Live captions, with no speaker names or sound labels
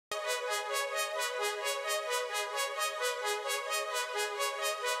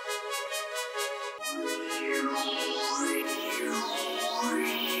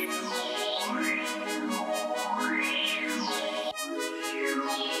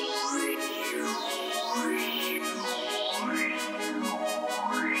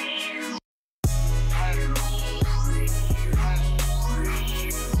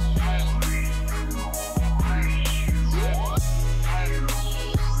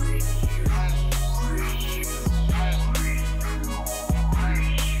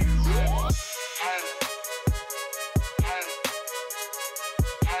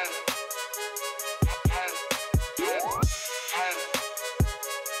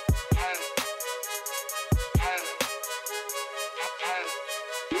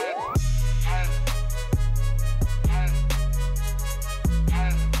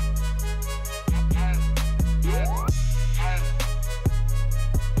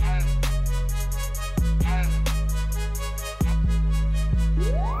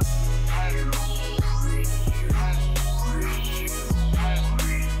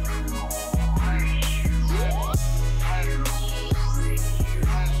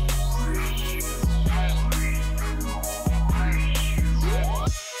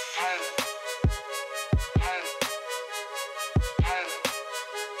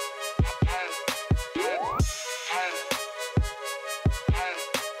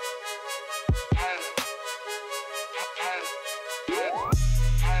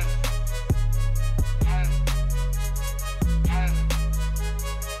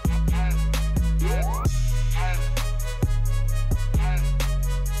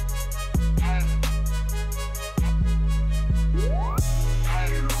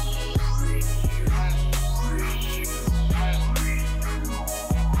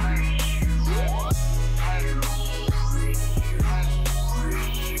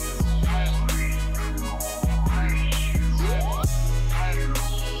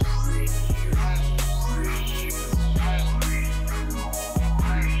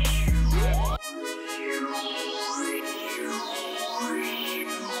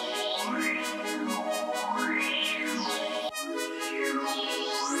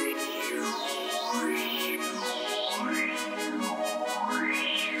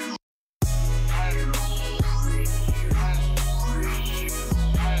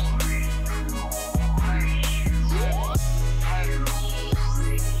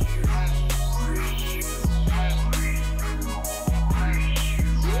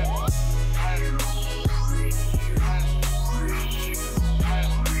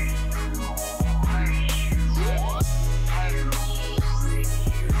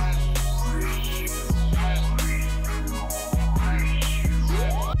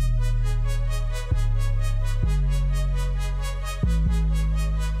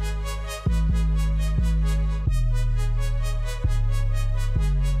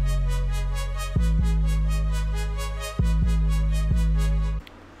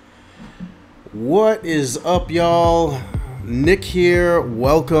What is up, y'all? Nick here.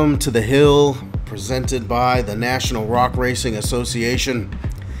 Welcome to the Hill, presented by the National Rock Racing Association.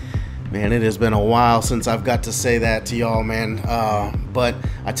 Man, it has been a while since I've got to say that to y'all, man. But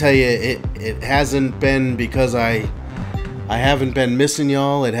I tell you, it hasn't been because I haven't been missing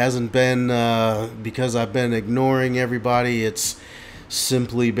y'all. It hasn't been because I've been ignoring everybody. It's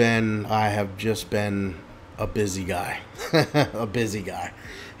simply been I have just been a busy guy. A busy guy.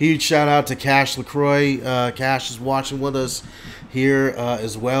 Huge shout out to Cash LaCroix. Cash is watching with us here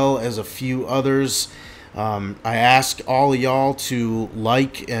as well as a few others. I ask all of y'all to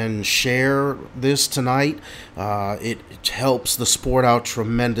like and share this tonight. It helps the sport out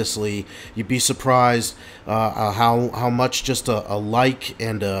tremendously. You'd be surprised how much just a like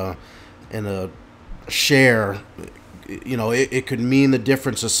and a share, you know, it could mean the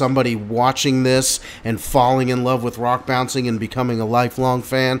difference to somebody watching this and falling in love with rock bouncing and becoming a lifelong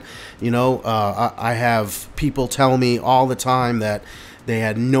fan. You know, I have people tell me all the time that they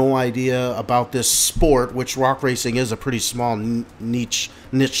had no idea about this sport, which rock racing is a pretty small niche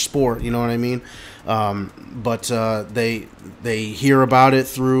sport, you know what I mean? But they hear about it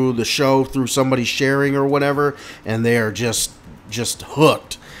through the show, through somebody sharing or whatever, and they are just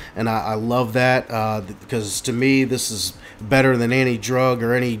hooked. And I love that because to me this is better than any drug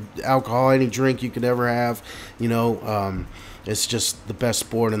or any alcohol, any drink you could ever have. You know, it's just the best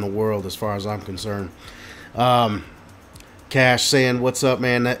sport in the world as far as I'm concerned. Cash saying, what's up,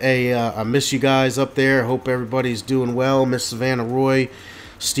 man? Hey, I miss you guys up there. Hope everybody's doing well. Miss Savannah Roy,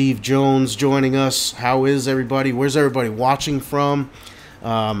 Steve Jones joining us. How is everybody? Where's everybody watching from?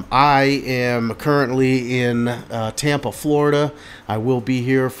 I am currently in Tampa, Florida. I will be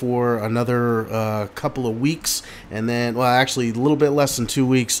here for another couple of weeks, and then, well, actually a little bit less than 2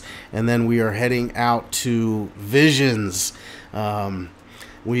 weeks, and then we are heading out to Visions.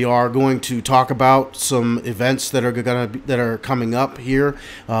 We are going to talk about some events that are coming up here,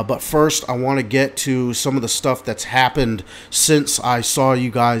 but first I want to get to some of the stuff that's happened since I saw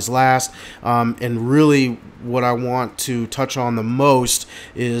you guys last, and really what I want to touch on the most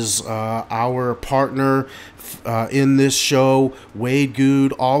is our partner in this show,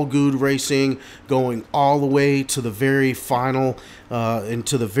 Weygandt, All Good Racing, going all the way to the very final,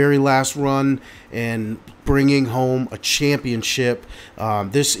 into the very last run, and bringing home a championship.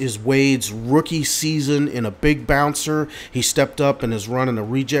 This is Wade's rookie season in a big bouncer. He stepped up and is running a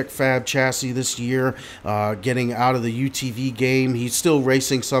reject fab chassis this year, getting out of the UTV game. He's still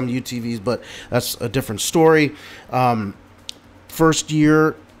racing some UTVs, but that's a different story. First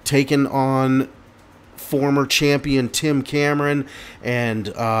year taking on former champion Tim Cameron, and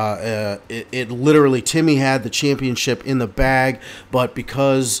it literally, Timmy had the championship in the bag, but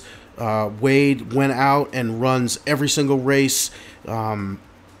because Wade went out and runs every single race,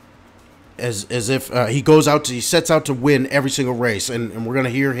 as if he sets out to win every single race, and we're going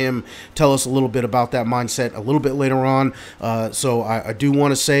to hear him tell us a little bit about that mindset a little bit later on. So I do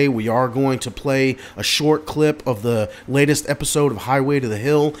want to say we are going to play a short clip of the latest episode of Highway to the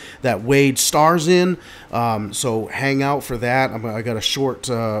Hill that Wade stars in. So hang out for that. I got a short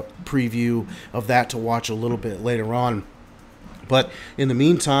preview of that to watch a little bit later on. But in the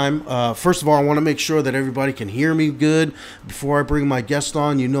meantime, first of all, I want to make sure that everybody can hear me good before I bring my guest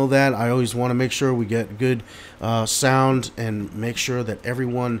on. You know that. I always want to make sure we get good sound and make sure that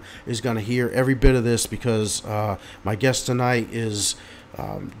everyone is going to hear every bit of this, because my guest tonight is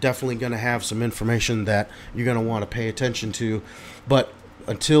definitely going to have some information that you're going to want to pay attention to. But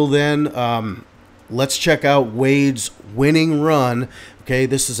until then, let's check out Wade's winning run. Okay,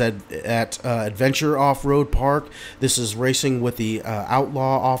 this is at Adventure Off-Road Park. This is racing with the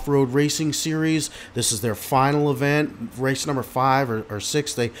Outlaw Off-Road Racing Series. This is their final event, race number 5 or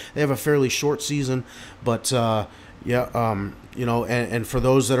 6. They have a fairly short season, but you know, and for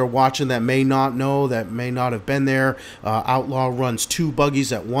those that are watching that may not know, that may not have been there, Outlaw runs 2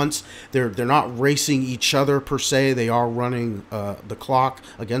 buggies at once. They're not racing each other per se. They are running the clock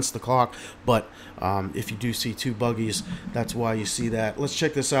against the clock, but if you do see 2 buggies, that's why you see that. Let's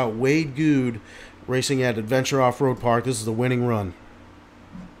check this out. Weygandt racing at Adventure Off-Road Park. This is the winning run.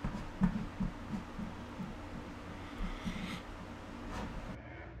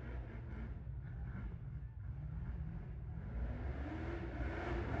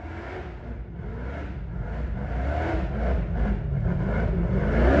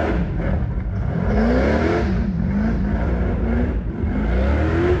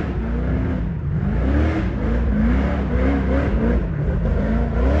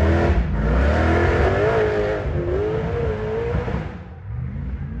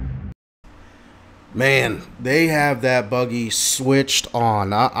 Man, they have that buggy switched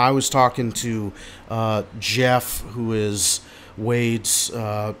on. I was talking to Jeff, who is Wade's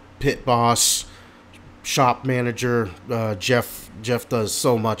pit boss, shop manager. Jeff does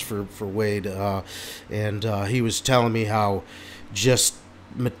so much for Wade, and he was telling me how just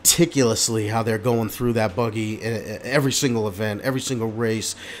meticulously how they're going through that buggy every single event, every single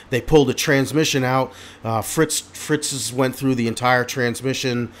race. They pulled a transmission out. Fritz's went through the entire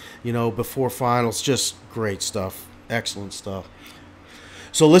transmission, you know, before finals. Just great stuff, excellent stuff.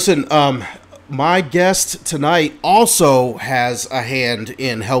 So listen, my guest tonight also has a hand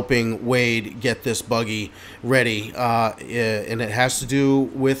in helping Wade get this buggy ready, and it has to do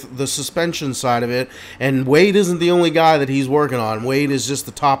with the suspension side of it. And Wade isn't the only guy that he's working on. Wade is just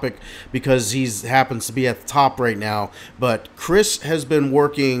the topic because he happens to be at the top right now. But Chris has been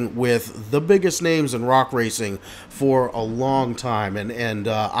working with the biggest names in rock racing for a long time, and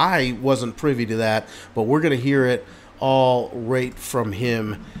I wasn't privy to that, but we're going to hear it all right from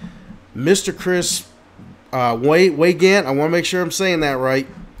him. Mr. Chris Weygandt, I want to make sure I'm saying that right.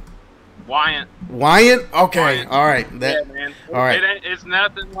 Weygandt? Okay, all right. Yeah, man. All right. It's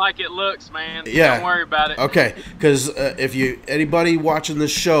nothing like it looks, man. Yeah. Don't worry about it. Okay, because if anybody watching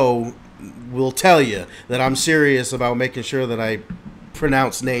this show will tell you that I'm serious about making sure that I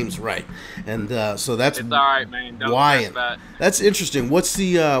pronounce names right, and so that's it's all right, man. Don't stress about it. That's interesting. What's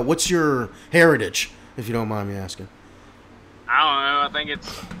your heritage, if you don't mind me asking? I don't know. I think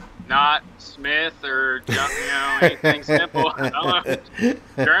it's not Smith or anything simple. I don't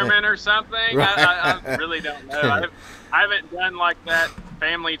know, German or something. Right. I really don't know. I haven't done like that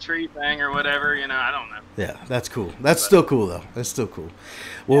family tree thing or whatever. You know, I don't know. Yeah, that's cool. That's still cool though. That's still cool.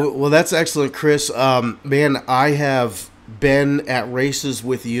 Well, Yeah. well, that's excellent, Chris. Man, I have been at races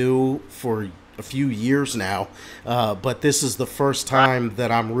with you for a few years now, but this is the first time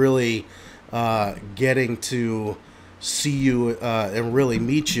that I'm really getting to see you and really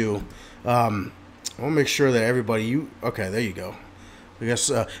meet you. I want to make sure that everybody, okay, there you go. I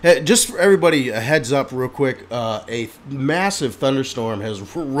guess just for everybody, a heads up real quick, a massive thunderstorm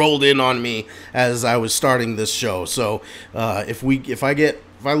has rolled in on me as I was starting this show. So if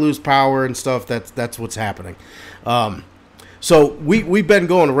I lose power and stuff, that's what's happening. So we've been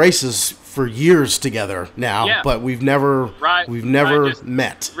going to races for years together now, Yeah. but we've never just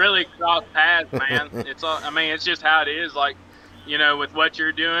met. Really cross paths, man. It's all, I mean, it's just how it is. Like, you know, with what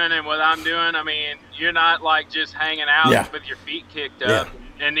you're doing and what I'm doing, I mean, you're not like just hanging out with your feet kicked up,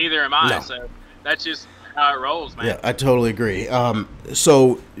 and neither am I. No. So that's just how it rolls, man. Yeah, I totally agree.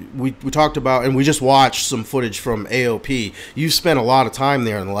 So we talked about, and we just watched some footage from AOP. You've spent a lot of time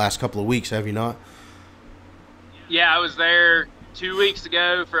there in the last couple of weeks, have you not? Yeah, I was there 2 weeks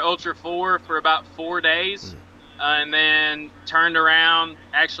ago for Ultra 4 for about 4 days, and then turned around,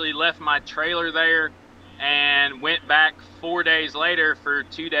 actually left my trailer there, and went back 4 days later for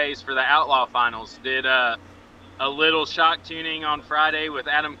 2 days for the Outlaw Finals. Did a little shock tuning on Friday with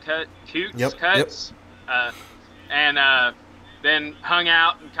Adam Coots Cuts, and then hung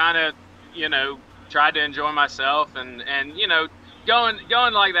out and kind of, you know, tried to enjoy myself, and you know, going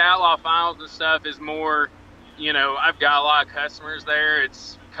like the Outlaw Finals and stuff is more, you know, I've got a lot of customers there.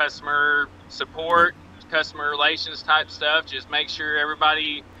 It's customer support, customer relations type stuff. Just make sure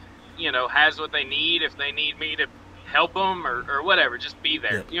everybody, you know, has what they need. If they need me to help them or whatever, just be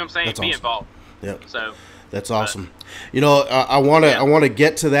there. You know what I'm saying? That's be awesome. involved. Yep. So that's awesome. You know, I want to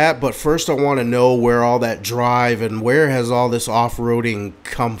get to that, but first I want to know where all that drive and where has all this off-roading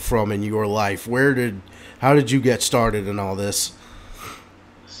come from in your life? How did you get started in all this?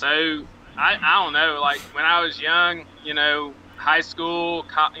 So I don't know. Like when I was young, you know, high school,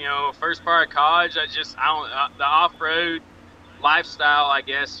 you know, first part of college, the off-road lifestyle, I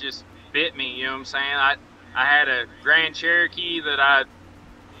guess, just bit me. You know what I'm saying? I had a Grand Cherokee that I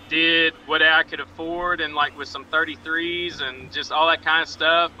did what I could afford, and like with some 33s and just all that kind of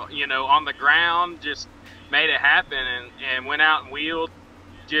stuff, you know, on the ground, just made it happen, and went out and wheeled,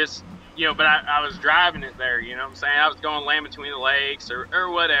 just, you know, but I was driving it there, you know what I'm saying? I was going Land Between the Lakes or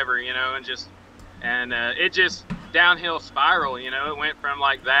whatever, you know, and it just downhill spiral, you know. It went from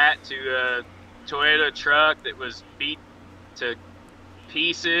like that to a Toyota truck that was beat to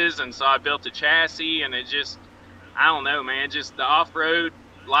pieces, and so I built a chassis, and it just, I don't know, man, just the off-road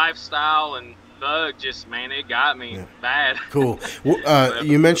lifestyle and bug, just, man, it got me bad. Cool.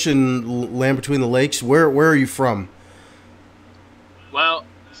 You mentioned Land Between the Lakes. Where are you from? Well,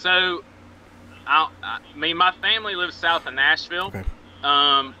 so I mean, my family lives south of Nashville. Okay.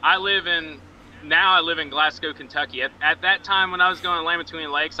 I live in Glasgow, Kentucky. At that time when I was going to Land Between the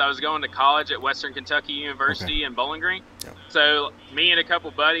Lakes, I was going to college at Western Kentucky University in Bowling Green. Yeah. So me and a couple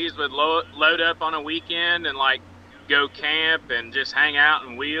buddies would load up on a weekend and like go camp and just hang out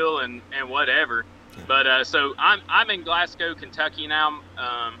and wheel and whatever. Yeah. But so I'm in Glasgow, Kentucky now.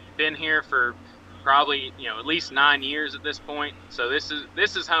 Been here for probably, you know, at least 9 years at this point. So this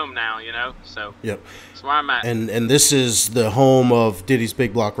is home now, you know. So yep, that's where I'm at. And this is the home of Diddy's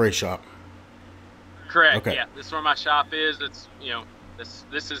Big Block Race Shop. Correct. Okay. Yeah, this is where my shop is. It's, you know,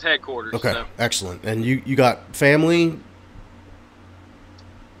 this is headquarters. Okay. So. Excellent. And you got family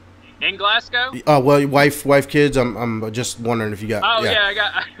in Glasgow? Well, wife, kids. I'm just wondering if you got. Oh yeah,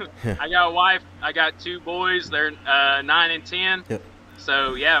 I got a wife. I got 2 boys. They're 9 and 10. Yep.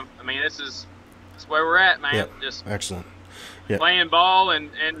 So yeah, I mean, this is where we're at, man. Yep. Just excellent. Playing ball and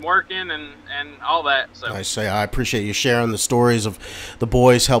working and all that. So I appreciate you sharing the stories of the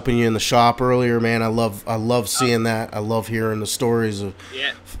boys helping you in the shop earlier, man. I love seeing that. I love hearing the stories of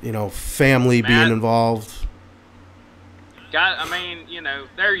you know, family being involved. I mean, you know,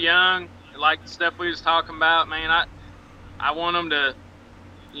 they're young, like the stuff we was talking about, man. I want them to,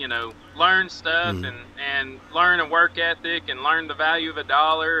 you know, learn stuff and learn a work ethic and learn the value of a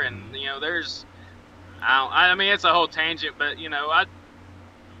dollar, and you know, there's I mean, it's a whole tangent, but you know,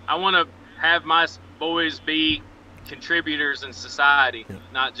 I want to have my boys be contributors in society,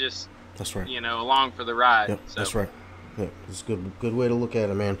 not just, that's right, you know, along for the ride. Yep, so. that's right. Yeah, it's a good way to look at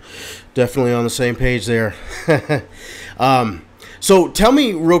it, man. Definitely on the same page there. So tell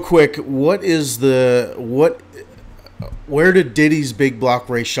me real quick, where did Diddy's Big Block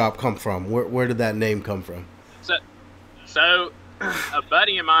Race Shop come from? Where did that name come from? So a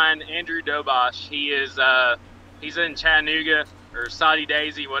buddy of mine, Andrew Dobosh, he's in Chattanooga. or Saudi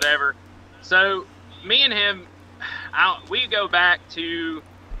Daisy, whatever. So me and him, we go back to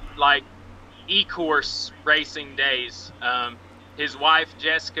like e-course racing days. His wife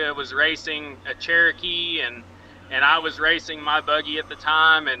Jessica was racing a Cherokee, and I was racing my buggy at the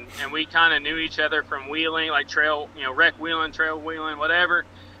time, and we kind of knew each other from wheeling, like trail, rec wheeling, trail wheeling, whatever.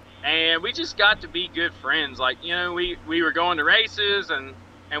 And we just got to be good friends. Like, we were going to races, and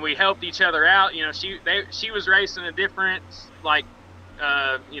we helped each other out. She was racing a different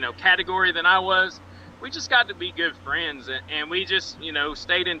category than I was. We just got to be good friends, and we just,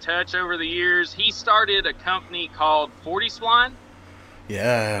 stayed in touch over the years. He started a company called 40 Spline.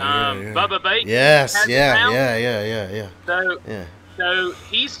 Yeah. Bubba Bate. Yes. Yeah. So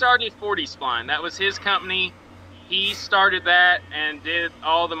he started 40 Spline. That was his company. He started that and did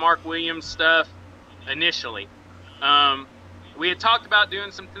all the Mark Williams stuff initially. We had talked about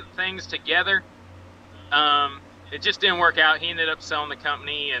doing some things together. It just didn't work out. He ended up selling the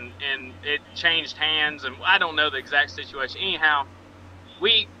company, and it changed hands, and I don't know the exact situation. Anyhow,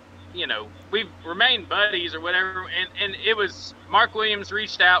 we've remained buddies or whatever, and it was, Mark Williams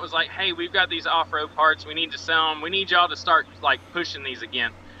reached out, was like, hey, we've got these off-road parts, we need to sell them, we need y'all to start like pushing these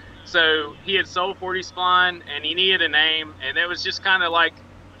again. So he had sold 40 Spline, and he needed a name, and it was just kind of like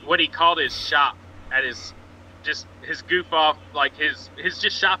what he called his shop at his goof off, like his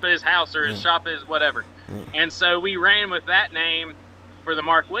just shop at his house, or his shop at his whatever. And so we ran with that name for the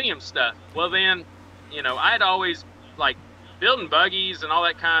Mark Williams stuff. Well, then, I had always, like, building buggies and all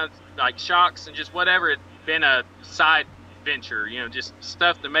that kind of, like, shocks and just whatever had been a side venture, just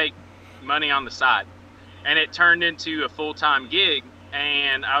stuff to make money on the side. And it turned into a full-time gig.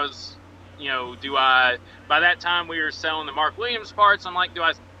 And I was, by that time we were selling the Mark Williams parts. I'm like, do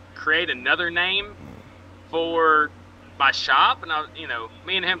I create another name for my shop? And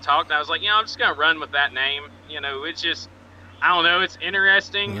me and him talked, and I was like, I'm just gonna run with that name. It's just, I don't know, it's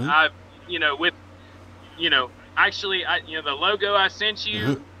interesting. I've, actually, the logo I sent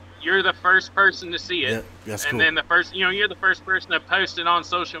you, you're the first person to see it. Yeah, that's cool. And then the first, you're the first person to post it on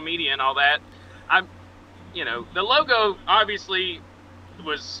social media and all that. The logo obviously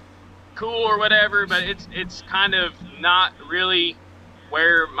was cool or whatever, but it's kind of not really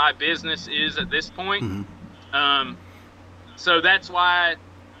where my business is at this point. So that's why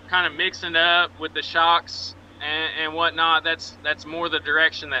kind of mixing up with the shocks and whatnot, that's more the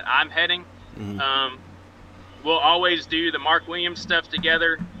direction that I'm heading. We'll always do the Mark Williams stuff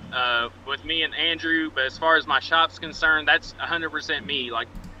together with me and Andrew, but as far as my shop's concerned, that's 100% me. Like,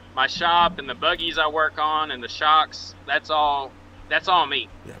 my shop and the buggies I work on and the shocks, that's all me.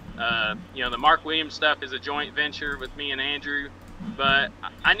 The Mark Williams stuff is a joint venture with me and Andrew, but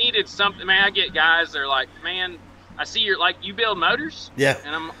I needed something. Man, I get guys that are like, man, I see you build motors. Yeah.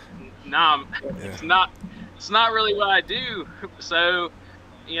 And I'm, nah, it's not really what I do. So,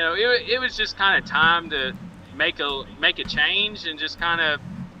 it was just kind of time to make a change and just kind of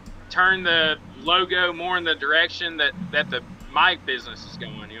turn the logo more in the direction that my business is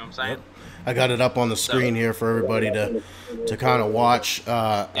going. You know what I'm saying? Yep. I got it up on the screen here for everybody to kind of watch.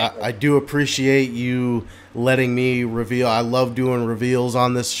 I do appreciate you letting me reveal. I love doing reveals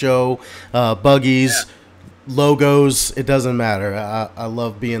on this show. Buggies, logos, it doesn't matter. I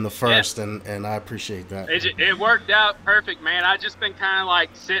love being the first, and I appreciate that. It worked out perfect, man. I just been kind of like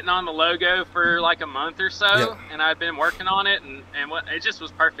sitting on the logo for like a month or so, and I've been working on it, and it just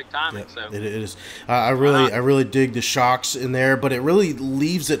was perfect timing. So it is. I really dig the shocks in there, but it really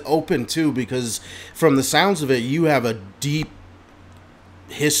leaves it open too, because from the sounds of it, you have a deep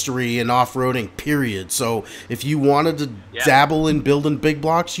history in off-roading, period. So if you wanted to dabble in building big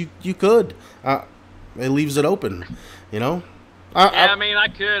blocks, you could. It leaves it open, I mean, I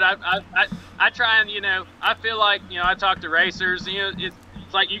could. I try and, I feel like, I talk to racers, it's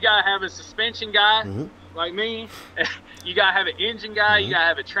like you got to have a suspension guy like me. You got to have an engine guy. You got to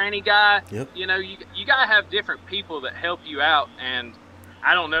have a training guy. You got to have different people that help you out. And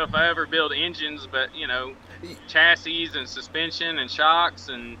I don't know if I ever build engines, but, chassis and suspension and shocks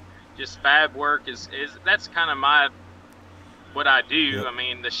and just fab work is that's kind of what I do. I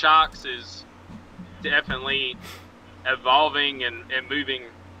mean, the shocks is definitely evolving and moving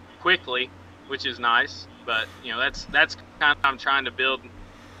quickly, which is nice, but that's kind of I'm trying to build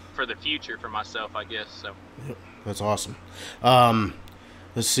for the future for myself, I guess. So that's awesome.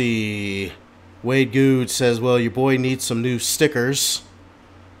 Let's see, Weygandt says, well, your boy needs some new stickers.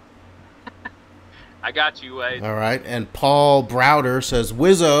 I got you, Wade. All right. And Paul Browder says,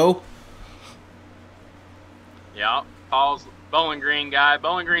 Wizzo. Yeah, Paul's Bowling Green guy.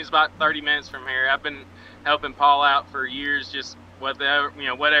 Bowling Green's about 30 minutes from here. I've been helping Paul out for years, just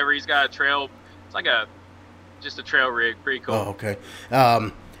whatever he's got a trail. It's like a just a trail rig. Pretty cool. Oh, okay.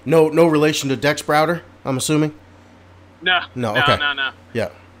 No relation to Dex Browder, I'm assuming? No. Okay. No. Yeah.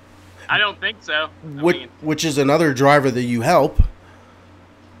 I don't think so. Which is another driver that you help.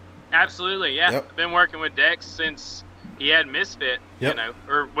 Absolutely, yeah. Yep. I've been working with Dex since he had Misfit, Yep. you know,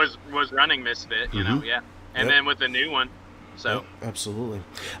 or was running Misfit, you know, yeah. And then with the new one. So Yep, absolutely.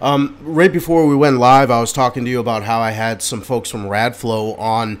 Right before we went live, I was talking to you about how I had some folks from Radflow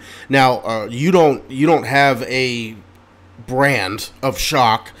on. Now, you don't have a brand of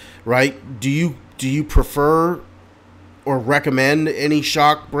shock, right? Do you prefer or recommend any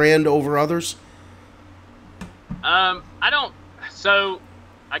shock brand over others? I don't. So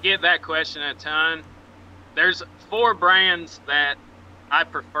I get that question a ton. There's 4 brands that I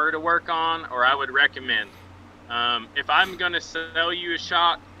prefer to work on, or I would recommend. If I'm going to sell you a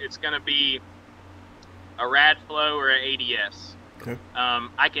shock, it's going to be a Radflow or an ADS. Okay.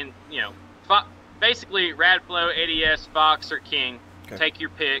 I can, you know, basically Radflow, ADS, Fox, or King. Okay. Take your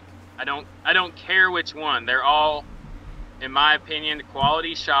pick. I don't care which one. They're all, in my opinion,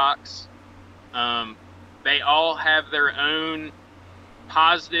 quality shocks. They all have their own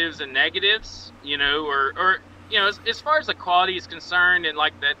positives and negatives, you know, or you know, as far as the quality is concerned, and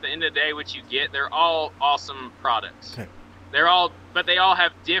like at the end of the day, what you get, they're all awesome products. Okay. But they all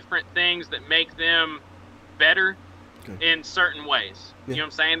have different things that make them better in certain ways. Yeah. You know what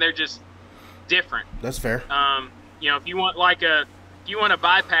I'm saying? They're just different. That's fair. You know, if you want a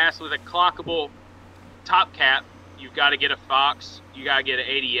bypass with a clockable top cap, you've got to get a Fox. You got to get an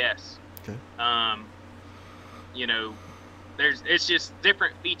ADS. Okay. You know, it's just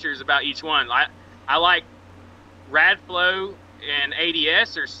different features about each one. I like Radflow and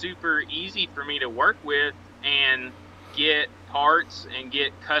ADS are super easy for me to work with and get parts and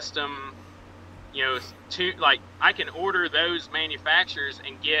get custom, you know, I can order those manufacturers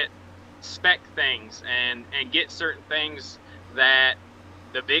and get spec things and get certain things that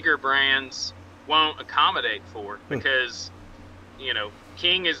the bigger brands won't accommodate for, because, you know,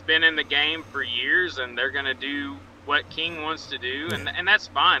 King has been in the game for years and they're going to do what King wants to do, and that's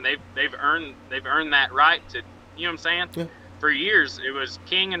fine. They've earned that right to, you know what I'm saying? Yeah. For years it was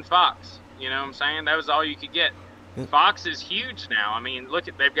King and Fox, you know what I'm saying? That was all you could get. Yeah. Fox is huge now. I mean,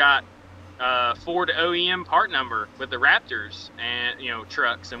 they've got Ford OEM part number with the Raptors and, you know,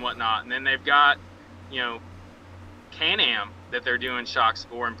 trucks and whatnot, and then they've got, you know, Can-Am that they're doing shocks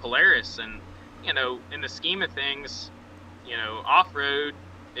for, and Polaris, and, you know, in the scheme of things, you know, off-road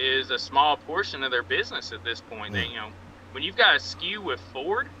is a small portion of their business at this point. They, you know, when you've got a SKU with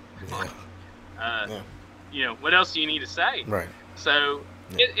Ford, you know, what else do you need to say? Right. So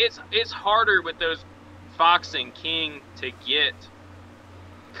it's harder with those Fox and King to get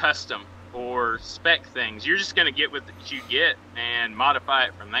custom or spec things. You're just going to get what you get and modify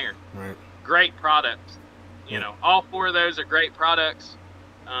it from there. Right. Great products. You know, all 4 of those are great products.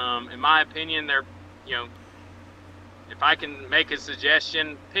 In my opinion, they're, you know, if I can make a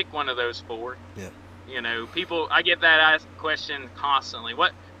suggestion, pick one of those 4. Yeah. You know, I get that question constantly.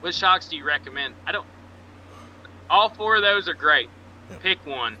 What shocks do you recommend? All 4 of those are great. Yeah. Pick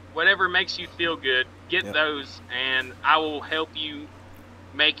one. Whatever makes you feel good, get those, and I will help you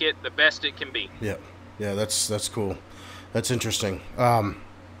make it the best it can be. Yeah. Yeah, that's cool. That's interesting. No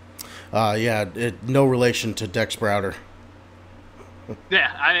relation to Dex Browder.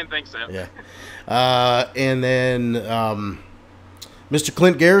 Yeah, I didn't think so. Yeah. And then Mr.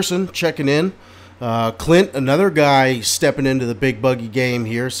 Clint Garrison checking in. Clint, another guy stepping into the big buggy game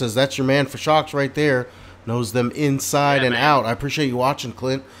here, says that's your man for shocks right there. Knows them inside and out. I appreciate you watching,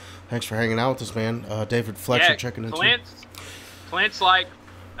 Clint. Thanks for hanging out with us, man. David Fletcher checking in too. Clint's like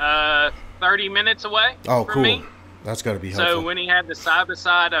 30 minutes away from me. That's got to be helpful. So when he had the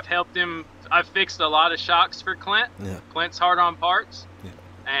side-by-side, I've fixed a lot of shocks for Clint. Yeah. Clint's hard on parts. Yeah.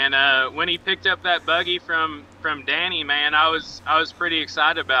 And when he picked up that buggy from Danny, man, I was pretty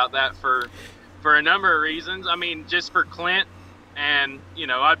excited about that for a number of reasons. I mean, just for Clint, and, you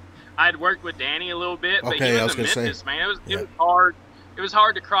know, I'd worked with Danny a little bit, but he was in Memphis, man. It was hard. It was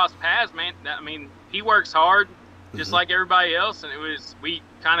hard to cross paths, man. I mean, he works hard just like everybody else, and we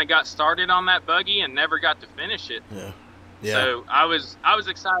kind of got started on that buggy and never got to finish it. Yeah. Yeah. So I was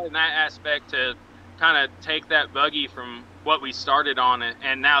excited in that aspect to kind of take that buggy from what we started on it,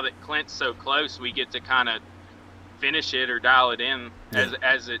 and now that Clint's so close, we get to kind of finish it or dial it in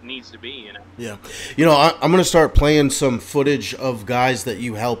as it needs to be, you know. Yeah. You know, I'm going to start playing some footage of guys that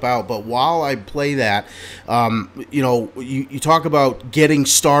you help out, but while I play that, you know, you talk about getting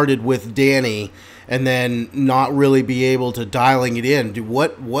started with Danny and then not really be able to dialing it in.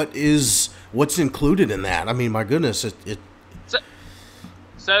 What's included in that? I mean, my goodness,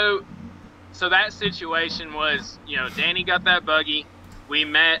 So so that situation was, Danny got that buggy. We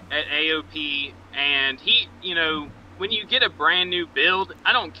met at AOP, and he, when you get a brand new build,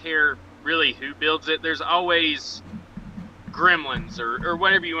 I don't care really who builds it. There's always gremlins or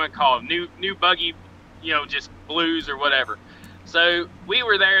whatever you want to call them, new buggy, just blues or whatever. So we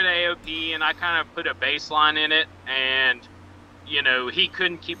were there at AOP, and I kind of put a baseline in it, and he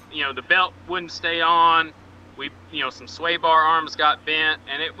couldn't keep, the belt wouldn't stay on. We, some sway bar arms got bent,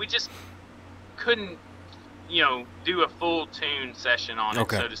 and we just couldn't, do a full tune session on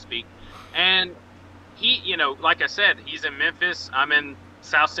it, so to speak. And he, like I said, he's in Memphis. I'm in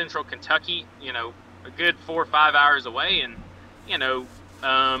South Central Kentucky, a good 4 or 5 hours away. And,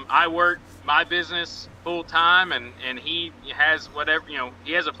 I work my business full time, and he has whatever,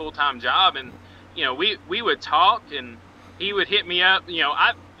 he has a full time job. And, we would talk, and he would hit me up.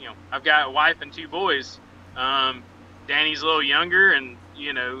 I've got a wife and 2 boys. Danny's a little younger, and,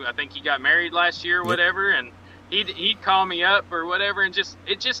 I think he got married last year or whatever. And he'd call me up or whatever, and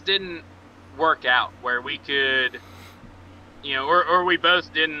it just didn't work out where we could, or we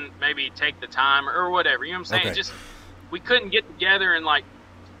both didn't maybe take the time or whatever, you know what I'm saying? Just, we couldn't get together and like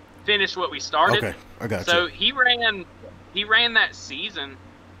finish what we started. Okay, I got you. So he ran that season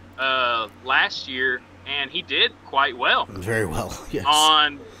last year, and he did quite well. Very well, yes.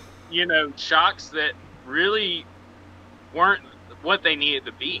 On, shocks that really weren't what they needed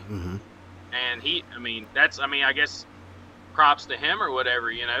to be. Mm-hmm. And I guess props to him or whatever,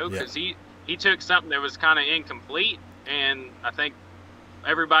 because he took something that was kind of incomplete, and I think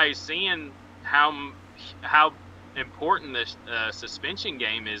everybody's seeing how important this suspension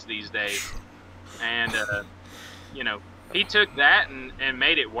game is these days. And he took that and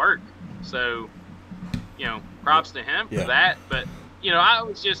made it work. So props to him for that. But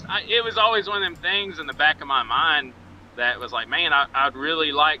it was always one of them things in the back of my mind that was like, man, I'd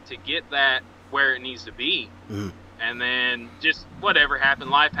really like to get that where it needs to be. Mm. And then just whatever happened,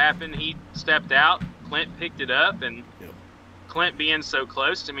 life happened. He stepped out. Clint picked it up, and Clint being so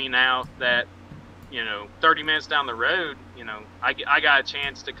close to me now that 30 minutes down the road, I got a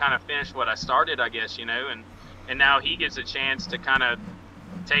chance to kind of finish what I started, I guess, and now he gets a chance to kind of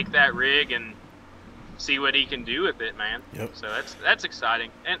take that rig and see what he can do with it, man. Yep. So that's exciting.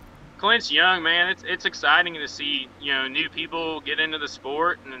 And Clint's young, man. It's exciting to see, new people get into the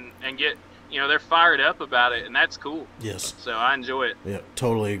sport and get, they're fired up about it, and that's cool. Yes. So I enjoy it. Yeah,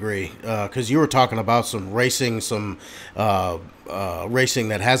 totally agree. Because you were talking about some racing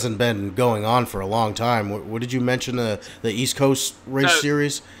that hasn't been going on for a long time. What did you mention? The East Coast race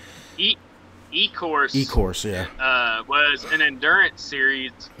series? E-Course. E-Course, yeah. Was an endurance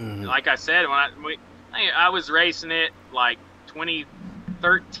series. Mm-hmm. Like I said, when I was racing it like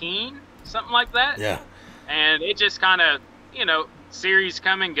 2013, something like that. Yeah. And it just kind of, series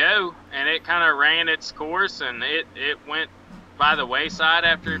come and go, and it kind of ran its course, and it went by the wayside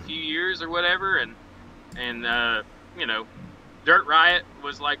after a few years or whatever. And Dirt Riot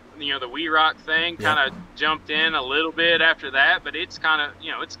was like, the We Rock thing kind of jumped in a little bit after that, but it's kind of,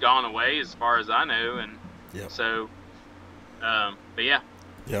 it's gone away as far as I know. And so, but yeah.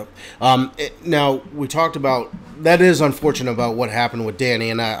 Yep. Now, we talked about, that is unfortunate about what happened with Danny,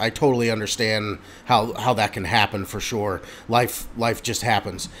 and I totally understand how that can happen for sure. Life just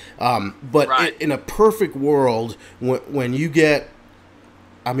happens. But right. in a perfect world, when you get,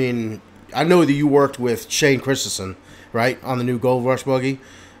 I know that you worked with Shane Christensen, right, on the new Gold Rush buggy.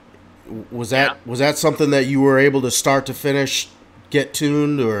 Was that something that you were able to start to finish, get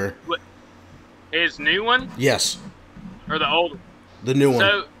tuned, or? His new one? Yes. Or the old one? The new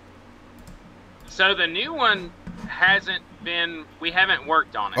one. So the new one we haven't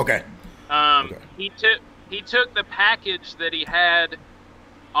worked on it. Okay. He took the package that he had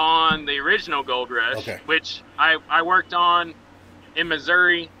on the original Gold Rush, which I worked on in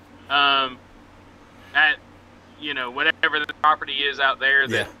Missouri, at whatever the property is out there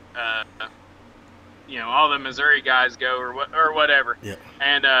that all the Missouri guys go or whatever. Yeah.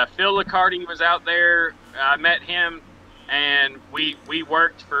 And Phil Licardi was out there. I met him. And we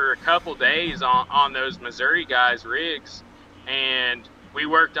worked for a couple days on those Missouri guys' rigs, and we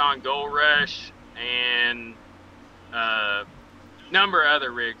worked on Gold Rush and a number of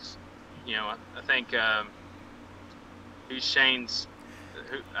other rigs. I think who's Shane's?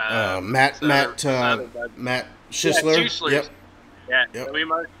 Matt Schisler. Yep. Yeah. Yep.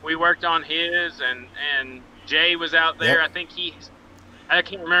 So we worked on his, and Jay was out there. Yep. I think I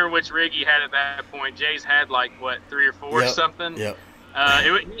can't remember which rig he had at that point. Jay's had like 3 or 4 or something. Yep.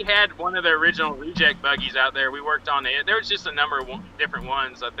 He had one of the original reject buggies out there. We worked on it. There was just a number of different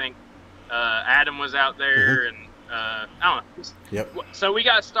ones. I think Adam was out there, I don't know. Yep. So we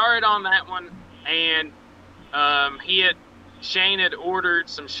got started on that one, and Shane had ordered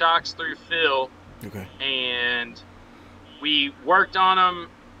some shocks through Phil. Okay. And we worked on them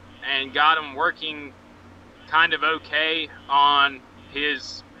and got them working kind of okay on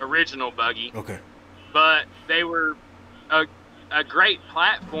his original buggy. Okay. But they were a great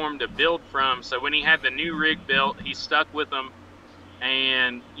platform to build from. So when he had the new rig built, he stuck with them.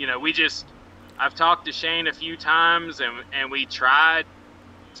 And, you know, I've talked to Shane a few times, and we tried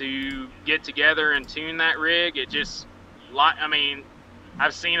to get together and tune that rig. I mean,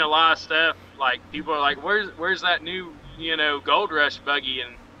 I've seen a lot of stuff. Like, people are like, where's that new, you know, Gold Rush buggy?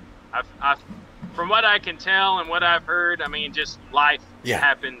 And I've from what I can tell and what I've heard, I mean, just life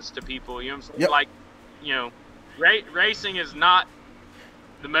happens to people. You know what I'm saying? Yep. Like, you know, racing is not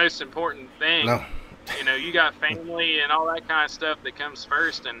the most important thing. No. You know, you got family and all that kind of stuff that comes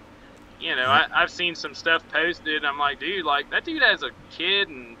first. And, you know, I've seen some stuff posted. I'm like, dude, like, that dude has a kid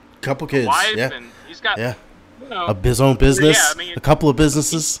and couple kids, wife, and he's got you know, his own business, I mean, a couple of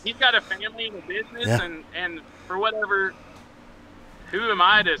businesses. He's got a family and a business, and for whatever, who am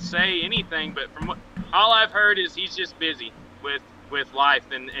I to say anything? But from all I've heard is he's just busy with life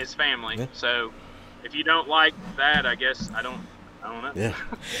and his family. Yeah. So if you don't like that, I guess I don't know. Yeah.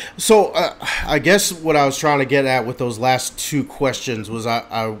 So I guess what I was trying to get at with those last two questions was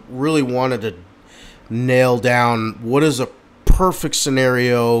I really wanted to nail down what is a perfect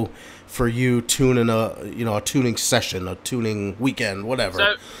scenario for you tuning a tuning session, a tuning weekend, whatever.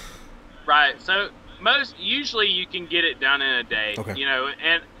 So, right. So usually you can get it done in a day. Okay. You know,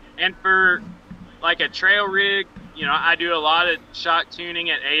 and for like a trail rig, you know, I do a lot of shock tuning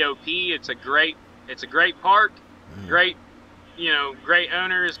at AOP. It's a great park, great, you know, great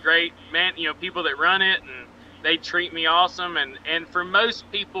owners, great people that run it, and they treat me awesome. And for most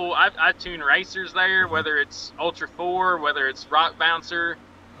people, I tune racers there, whether it's Ultra 4, whether it's Rock Bouncer.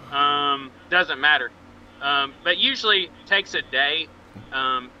 Doesn't matter. But usually takes a day.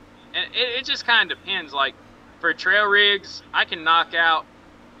 And it just kind of depends. Like for trail rigs, I can knock out,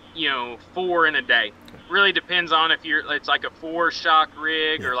 you know, 4 in a day. Really depends on if it's like a 4 shock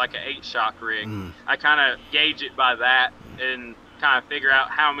rig or like an 8 shock rig. I kind of gauge it by that and kind of figure out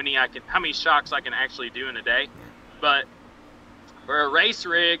how many shocks I can actually do in a day. But for a race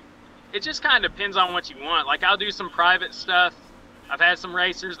rig, it just kind of depends on what you want. Like I'll do some private stuff. I've had some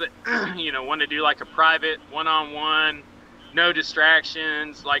racers that, you know, want to do like a private one-on-one, no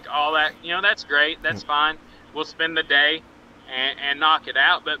distractions, like all that. You know, that's great. That's fine. We'll spend the day and knock it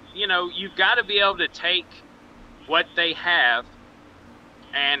out. But, you know, you've got to be able to take what they have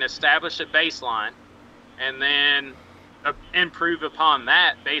and establish a baseline and then improve upon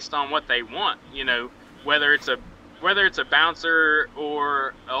that based on what they want. You know, whether it's a bouncer or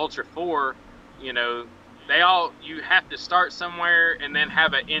an Ultra 4, you know, you have to start somewhere and then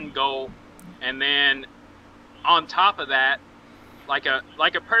have an end goal, and then on top of that, like a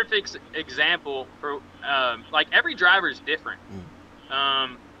perfect example for like every driver is different.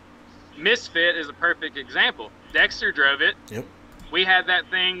 Misfit is a perfect example. Dexter drove it. Yep. We had that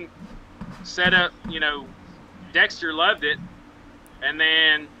thing set up. You know, Dexter loved it, and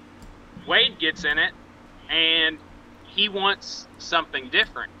then Wade gets in it, and he wants something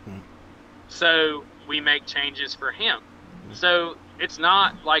different. So we make changes for him. So it's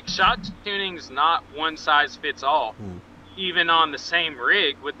not like shock tuning's not one size fits all. Even on the same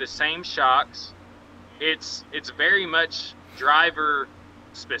rig with the same shocks, it's very much driver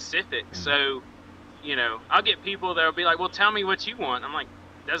specific. So, you know, I'll get people that'll be like, well, tell me what you want. I'm like,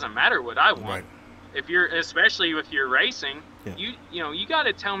 doesn't matter what I want. Right. Especially if you're racing, you know, you got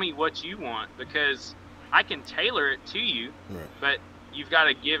to tell me what you want, because I can tailor it to you, but you've got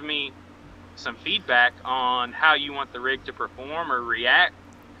to give me some feedback on how you want the rig to perform or react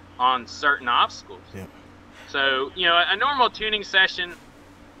on certain obstacles. So, you know, a normal tuning session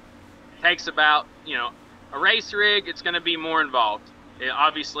takes about, you know, a race rig, it's going to be more involved.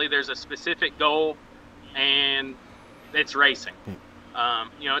 Obviously, there's a specific goal, and it's racing.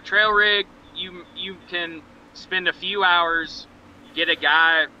 You know, a trail rig, you can spend a few hours, get a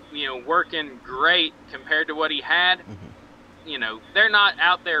guy, you know, working great compared to what he had. You know, they're not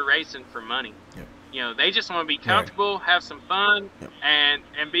out there racing for money. You know, they just want to be comfortable, have some fun, and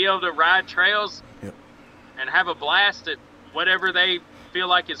be able to ride trails and have a blast at whatever they feel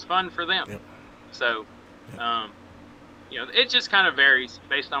like is fun for them. So, you know, it just kind of varies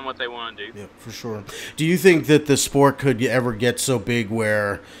based on what they want to do. Yeah, for sure. Do you think that the sport could ever get so big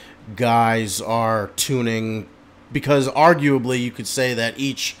where guys are tuning? Because arguably you could say that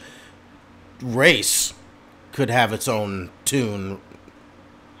each race could have its own tune.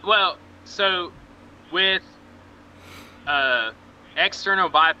 Well, so with external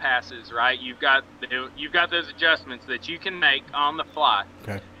bypasses, right? You've got those adjustments that you can make on the fly.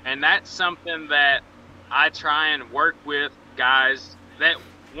 Okay. And that's something that I try and work with guys that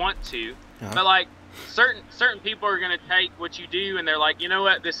want to. But like certain people are going to take what you do and they're like, you know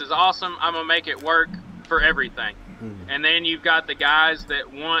what, this is awesome. I'm going to make it work for everything. And then you've got the guys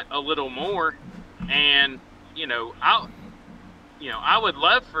that want a little more. And, I would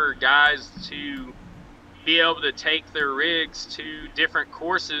love for guys to be able to take their rigs to different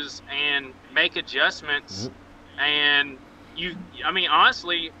courses and make adjustments. And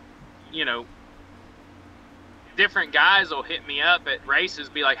honestly, different guys will hit me up at races,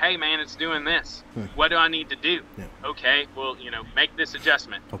 be like, hey man, it's doing this. What do I need to do? Okay, well, make this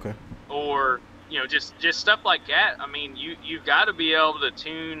adjustment. Okay. Or, just stuff like that. I mean, you've got to be able to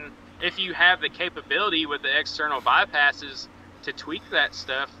tune, if you have the capability with the external bypasses to tweak that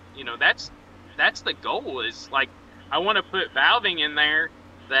stuff. That's the goal. Is like, I want to put valving in there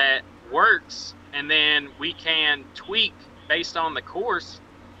that works, and then we can tweak based on the course,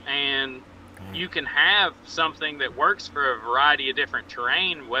 and you can have something that works for a variety of different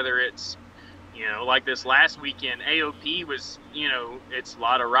terrain, whether it's, like this last weekend, AOP was, it's a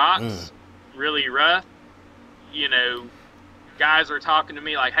lot of rocks, really rough. Guys were talking to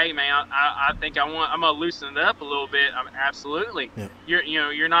me like, hey man, I think I'm going to loosen it up a little bit. Absolutely. Yeah.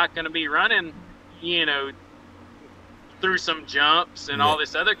 You're not going to be running, through some jumps and all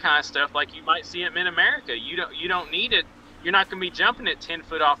this other kind of stuff like you might see at Mid-America. You don't need it. You're not going to be jumping at 10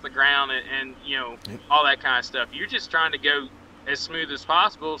 foot off the ground and all that kind of stuff. You're just trying to go as smooth as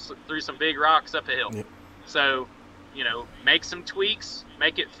possible through some big rocks up a hill. So, make some tweaks,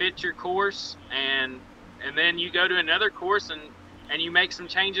 make it fit your course, and then you go to another course and you make some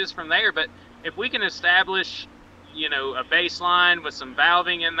changes from there. But if we can establish, a baseline with some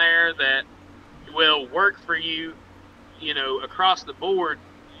valving in there that will work for you, across the board,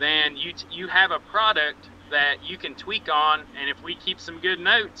 then you have a product that you can tweak on. And if we keep some good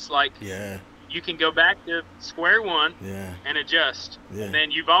notes, like you can go back to square one and adjust. And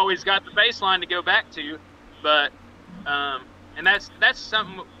then you've always got the baseline to go back to. But and that's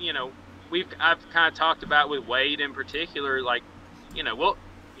something I've kind of talked about with Wade in particular. Like, he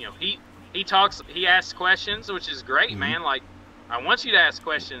asks questions, which is great, man. Like, I want you to ask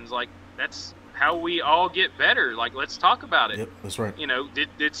questions. Like, that's how we all get better. Like, let's talk about it. Yep, that's right.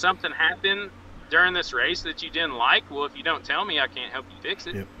 Did something happen during this race that you didn't like? Well, if you don't tell me, I can't help you fix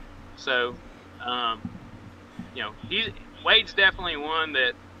it. So, Wade's definitely one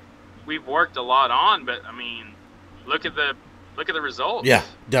that we've worked a lot on. But I mean, look at the results. Yeah,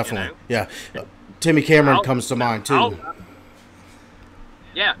 definitely. Yeah, Timmy Cameron comes to mind too.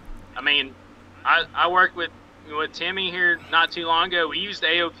 Yeah, I mean, I worked with Timmy here not too long ago. We used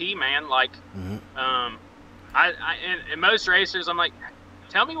AOP, man. Like, in most racers, I'm like,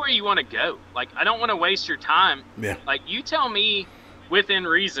 tell me where you want to go. Like, I don't want to waste your time. Yeah. Like, you tell me within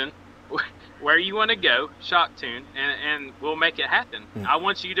reason where you want to go, shock tune, and we'll make it happen. I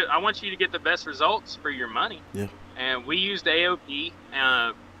want you to get the best results for your money. Yeah. And we used AOP.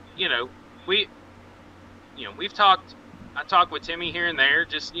 We've talked. I talk with Timmy here and there.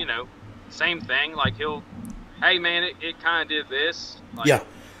 Just same thing. Like, hey man, it kind of did this. Like,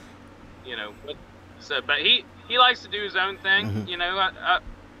 but he likes to do his own thing.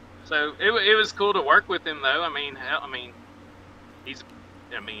 So it was cool to work with him though.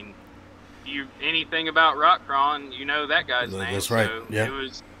 You anything about rock crawling, that guy's name. That's right. So yeah. It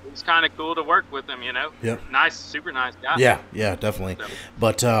was kind of cool to work with him. Yeah. Nice, super nice guy. Yeah, definitely.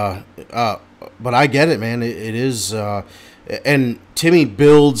 So. But I get it, man. It is, and Timmy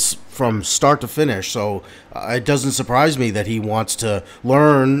builds from start to finish, so it doesn't surprise me that he wants to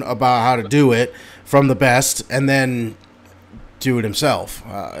learn about how to do it from the best and then do it himself.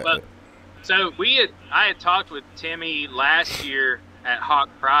 So I had talked with Timmy last year at Hawk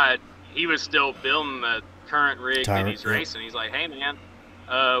Pride. He was still building the current rig that he's racing. He's like, hey man,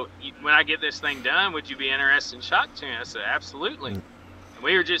 when I get this thing done, would you be interested in shock tuning? I said, absolutely. And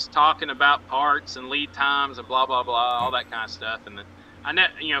we were just talking about parts and lead times and blah, blah, blah, all that kind of stuff. And then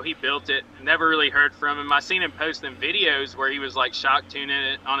he built it, never really heard from him. I seen him post them videos where he was like shock tuning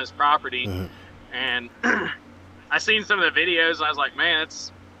it on his property. And I seen some of the videos and I was like, man,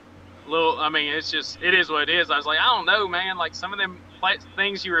 it's a little, it is what it is. I was like, I don't know, man, like some of them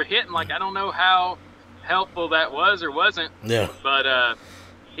things you were hitting, like, I don't know how helpful that was or wasn't. Yeah. But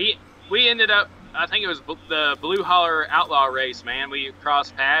we ended up, I think it was the Blue Holler Outlaw race, man. We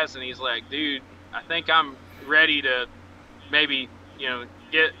crossed paths and he's like, dude, I think I'm ready to maybe,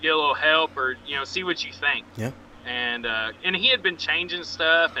 get a little help or, see what you think. Yeah. And he had been changing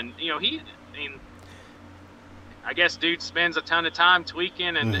stuff and, I guess dude spends a ton of time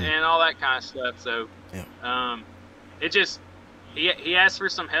tweaking and all that kind of stuff. So, Yeah. it just he asked for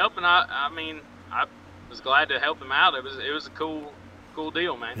some help, and I mean I was glad to help him out. It was a cool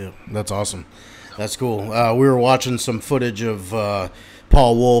deal, man. Yeah, that's awesome. That's cool. We were watching some footage of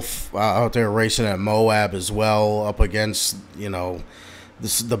Paul Wolf out there racing at Moab as well, up against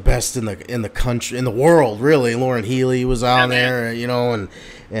this is the best in the country, in the world, really. Lauren Healy was on there,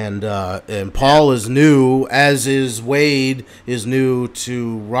 and Paul is new, as is Wade is new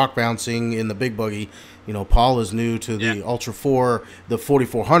to rock bouncing in the big buggy. Paul is new to the Ultra 4, the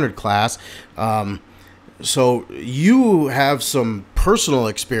 4400 class. So you have some personal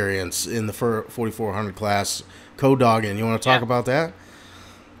experience in the 4400 class co-dogging. You want to talk about that?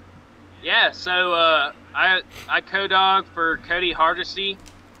 Yeah, so I co-dog for Cody Hardesty,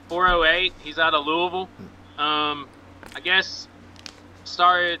 408. He's out of Louisville. I guess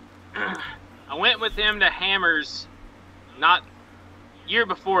I went with him to Hammers, not year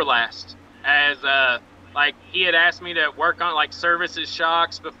before last, as like he had asked me to work on like services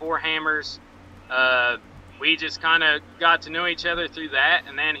shocks before Hammers. We just kind of got to know each other through that,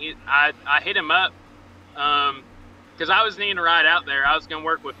 and then I hit him up because I was needing to ride out there. I was going to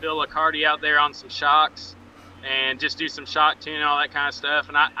work with Phil Licardi out there on some shocks and just do some shock tuning, all that kind of stuff.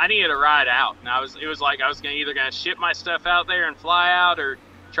 And I needed a ride out, and it was like I was either going to ship my stuff out there and fly out or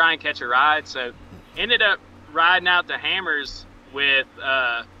try and catch a ride. So ended up riding out to Hammers with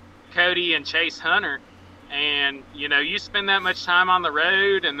Cody and Chase Hunter. And you spend that much time on the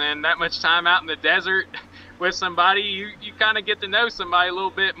road and then that much time out in the desert with somebody, you kind of get to know somebody a little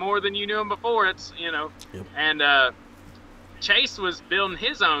bit more than you knew them before. It's Yep. And Chase was building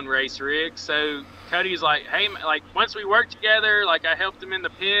his own race rig, so Cody's like, hey, like once we worked together, like I helped him in the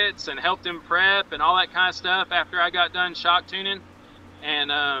pits and helped him prep and all that kind of stuff after I got done shock tuning.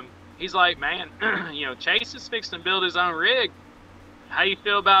 And he's like, man, Chase is fixing to build his own rig. How you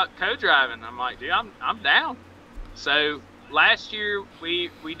feel about co-driving? I'm like, dude, I'm down. So last year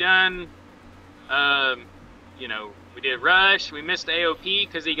we done, we did Rush. We missed AOP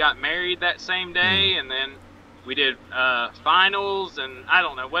because he got married that same day, and then we did finals, and I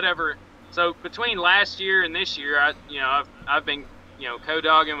don't know, whatever. So between last year and this year, I've been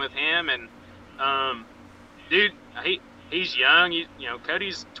co-dogging with him, and dude, he's young.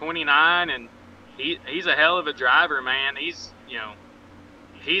 Cody's 29, and he's a hell of a driver, man. He's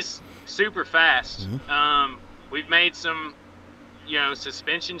super fast. We've made some,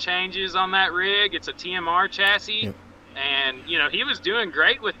 suspension changes on that rig. It's a TMR chassis, and he was doing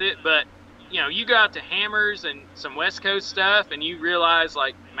great with it. But you go out to Hammers and some West Coast stuff, and you realize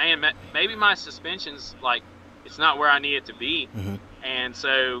like, man, maybe my suspension's like it's not where I need it to be. And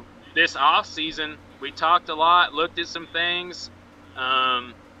so this off season, we talked a lot, looked at some things.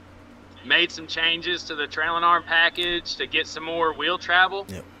 Made some changes to the trailing arm package to get some more wheel travel.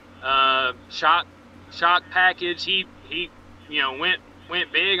 Shock package. He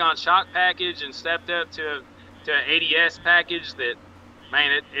went big on shock package and stepped up to an ADS package that,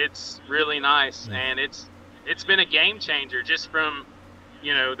 man, it's really nice. And it's been a game changer just from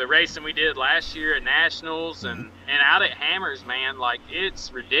the racing we did last year at Nationals and out at Hammers, man. Like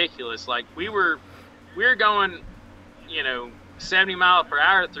it's ridiculous. Like we were going 70 miles per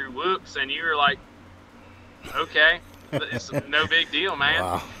hour through whoops, and you were like, okay, it's no big deal, man.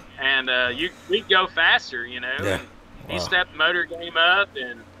 Wow. And we'd go faster, and he stepped the motor game up,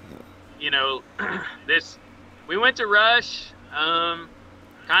 and we went to Rush, kind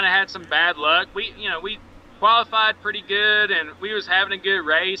of had some bad luck. We qualified pretty good, and we was having a good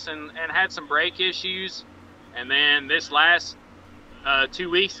race and had some brake issues. And then this last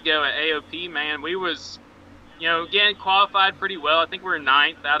 2 weeks ago at AOP, man, we was again, qualified pretty well. I think we were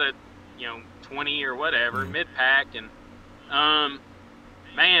 9th out of, 20 or whatever, mid-pack. And,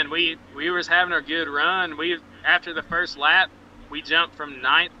 man, we was having a good run. After the first lap, we jumped from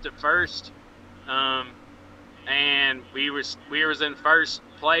 9th to 1st. And we was in first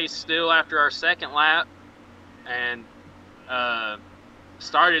place still after our second lap. And,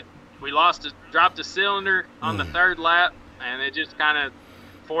 dropped a cylinder on the third lap. And it just kind of,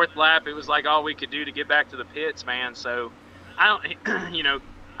 fourth lap, it was like all we could do to get back to the pits, man. So I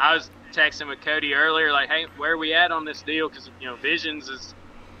was texting with Cody earlier, like, hey, where are we at on this deal? Because Visions is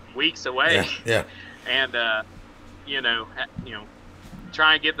weeks away. And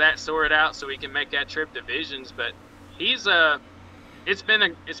try and get that sorted out so we can make that trip to Visions. But it's been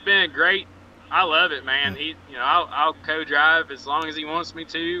a great, I love it, man. I'll co-drive as long as he wants me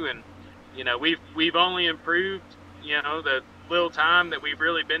to, and we've only improved the little time that we've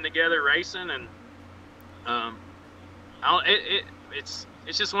really been together racing. And it's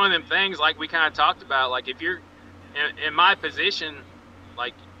just one of them things, like we kind of talked about, like if you're in my position,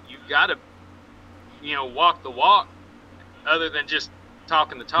 like you've got to, walk the walk, other than just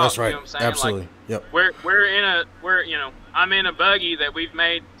talking the talk. That's right. You know what I'm saying? Absolutely. Like, yep. I'm in a buggy that we've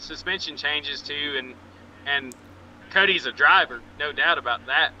made suspension changes to, and Cody's a driver, no doubt about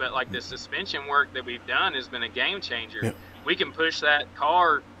that. But like the suspension work that we've done has been a game changer. Yep. We can push that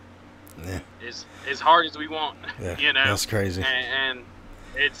car as hard as we want. Yeah. That's crazy. And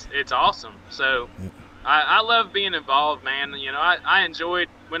it's awesome. So I love being involved, man. I enjoyed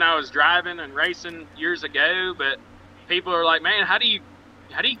when I was driving and racing years ago, but people are like, man, how do you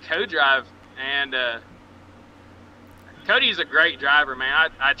co-drive? And Cody's a great driver,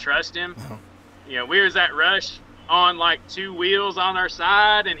 man. I trust him. We was at Rush on like 2 wheels on our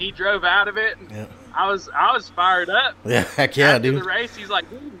side, and he drove out of it. Yeah. I was fired up. Yeah, heck yeah, After dude. the race, he's like,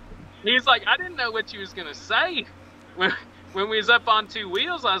 I didn't know what you was gonna say when we was up on 2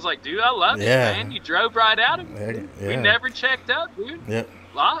 wheels. I was like, dude, I love it, man. You drove right out of it. Yeah. We never checked up, dude. Yep.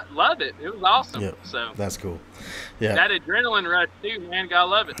 Love it. It was awesome. Yep. So that's cool. Yeah. That adrenaline rush too, man. Gotta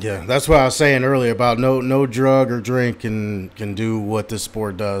love it. Yeah, that's what I was saying earlier about no drug or drink can do what this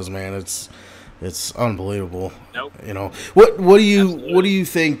sport does, man. It's unbelievable. Nope. What do you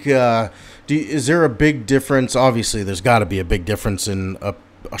think? Is there a big difference? Obviously, there's got to be a big difference in a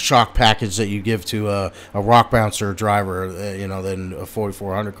shock package that you give to a rock bouncer driver, than a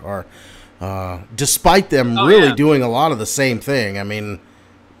 4400 car. Despite them doing a lot of the same thing. I mean,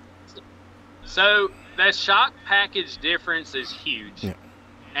 so the shock package difference is huge, yeah.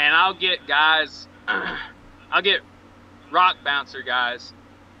 And I'll get rock bouncer guys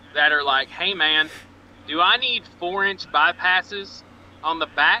that are like, hey man, do I need 4-inch bypasses on the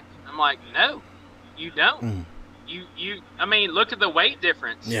back? I'm like, no, you don't. I mean, look at the weight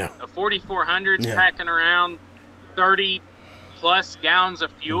difference. Yeah. A 4400 packing around 30 plus gallons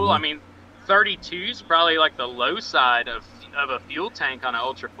of fuel. I mean, 32 is probably like the low side of a fuel tank on an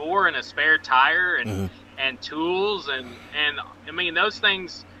Ultra 4, and a spare tire and tools and I mean, those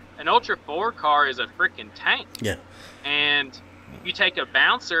things. An Ultra 4 car is a freaking tank. Yeah. And you take a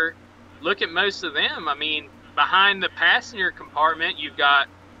bouncer, look at most of them. I mean, behind the passenger compartment, you've got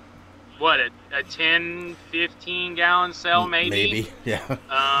what, a 10, 15 gallon cell maybe. Yeah.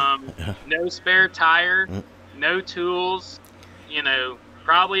 No spare tire, no tools.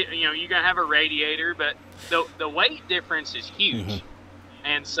 Probably you're gonna have a radiator, but the weight difference is huge,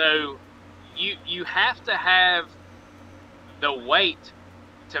 and so you have to have the weight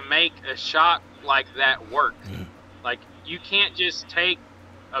to make a shock like that work. Like, you can't just take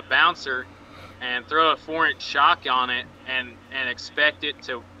a bouncer and throw a 4-inch shock on it and expect it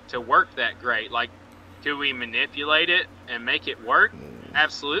to work that great. Like, do we manipulate it and make it work?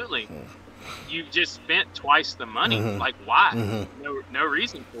 Absolutely. You've just spent twice the money. Like, why? No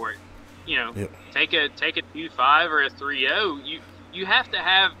reason for it. Take a 2.5 or a 3.0. You have to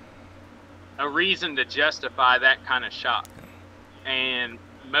have a reason to justify that kind of shock. And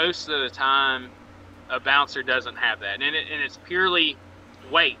most of the time, a bouncer doesn't have that, and it's purely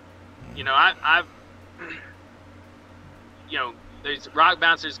weight. I've these rock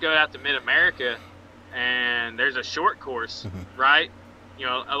bouncers go out to Mid-America, and there's a short course, right?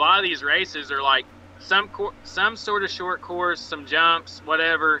 A lot of these races are like some sort of short course, some jumps,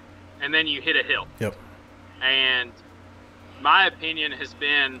 whatever, and then you hit a hill. Yep. And my opinion has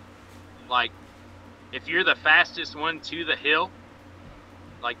been, like, if you're the fastest one to the hill,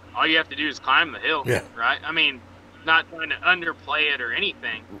 like, all you have to do is climb the hill, right? I mean, not trying to underplay it or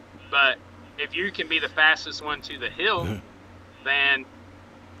anything, but if you can be the fastest one to the hill, then,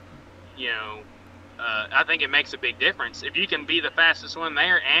 I think it makes a big difference. If you can be the fastest one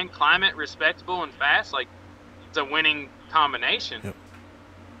there and climb it respectable and fast, like, it's a winning combination. Yep.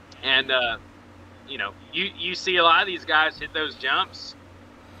 And, you see a lot of these guys hit those jumps.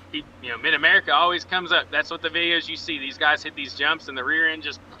 Mid-America always comes up. That's what the videos you see. These guys hit these jumps and the rear end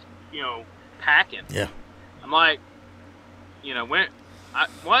just, packing. Yeah. I'm like,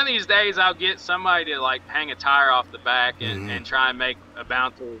 one of these days I'll get somebody to, like, hang a tire off the back and try and make a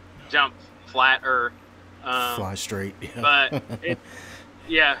bouncer jump flat or fly straight. But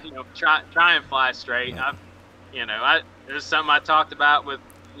try and fly straight. This is something I talked about with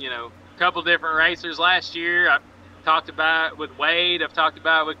a couple different racers last year. I've talked about it with Wade. I've talked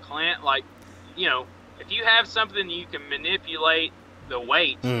about it with Clint. Like, if you have something you can manipulate the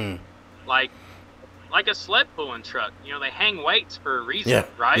weight, like a sled pulling truck, they hang weights for a reason,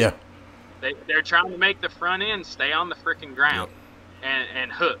 right? Yeah. They're trying to make the front end stay on the freaking ground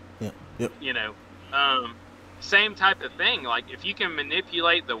and hook. Yep. Same type of thing. Like, if you can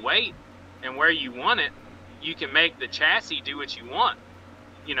manipulate the weight and where you want it, you can make the chassis do what you want.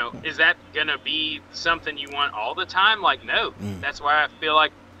 you know, is that gonna be something you want all the time? Like, no. That's why I feel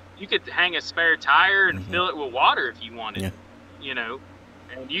like you could hang a spare tire and fill it with water if you wanted. Yeah. You know,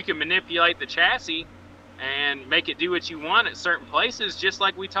 and you can manipulate the chassis and make it do what you want at certain places, just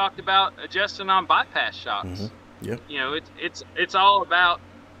like we talked about adjusting on bypass shocks. Yeah. You know, it's all about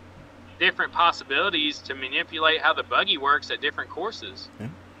different possibilities to manipulate how the buggy works at different courses. Yeah.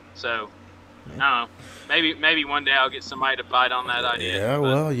 So, I don't know. Maybe one day I'll get somebody to bite on that idea. Yeah,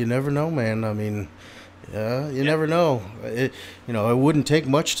 well, you never know, man. I mean, you never know. It wouldn't take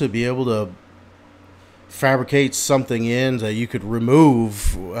much to be able to fabricate something in that you could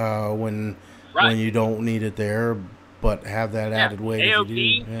remove when you don't need it there, but have that added weight.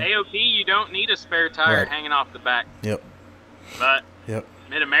 AOP, you don't need a spare tire hanging off the back. Yep. But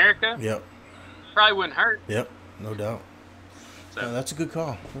Mid-America, probably wouldn't hurt. Yep, no doubt. So that's a good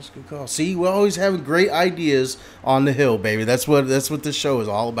call. That's a good call. See, we're always having great ideas on the hill, baby. That's what this show is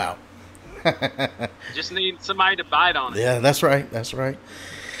all about. Just need somebody to bite on it. Yeah, that's right. That's right.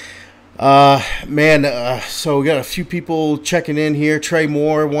 So we got a few people checking in here. Trey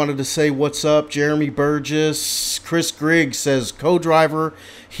Moore wanted to say what's up. Jeremy Burgess. Chris Griggs says co-driver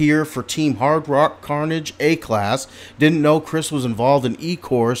here for Team Hard Rock Carnage A-Class. Didn't know Chris was involved in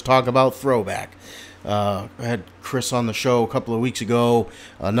E-Course. Talk about throwback. I had Chris on the show a couple of weeks ago.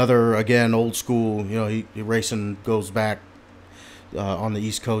 Another, again, old school, he racing goes back on the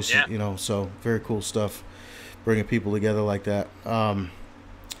East Coast, so very cool stuff, bringing people together like that.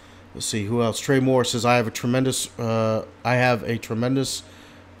 Let's see, who else? Trey Moore says, I have a tremendous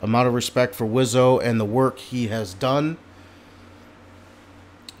amount of respect for Wizzo and the work he has done.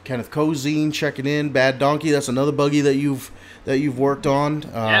 Kenneth Cozine checking in. Bad Donkey, that's another buggy that you've worked on.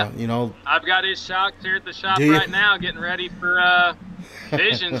 I've got his shocks here at the shop right now, getting ready for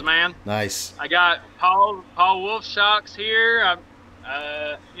Visions, man. Nice. I got Paul Wolf shocks here.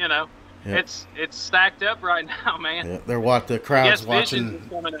 It's stacked up right now, man. Yeah, the crowd's watching.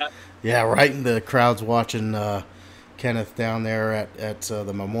 Yeah, right. And the crowd's watching Kenneth down there at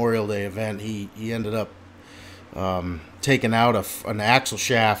the Memorial Day event. He ended up taking out an axle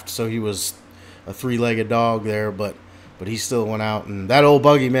shaft, so he was a three-legged dog there, but he still went out. And that old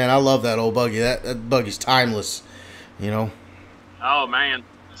buggy, man, I love that old buggy. That buggy's timeless, Oh man,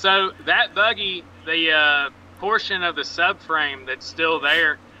 so that buggy, the portion of the subframe that's still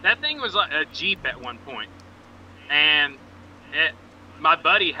there, that thing was like a Jeep at one point, and my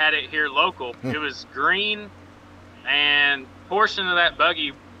buddy had it here local. It was green, and portion of that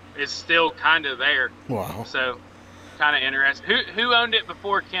buggy is still kind of there. Wow. So, kind of interesting. Who owned it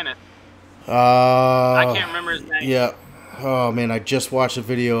before Kenneth? I can't remember his name. Yeah. Oh man, I just watched a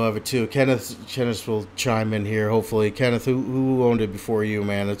video of it too. Kenneth will chime in here. Hopefully, Kenneth, who owned it before you,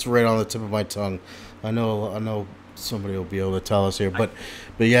 man? It's right on the tip of my tongue. I know somebody will be able to tell us here, but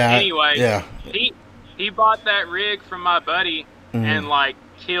yeah. Anyway, yeah. He bought that rig from my buddy and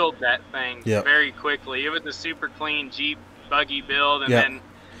killed that thing very quickly. It was a super clean Jeep buggy build, and then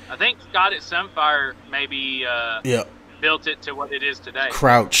I think Scott at Sunfire maybe built it to what it is today.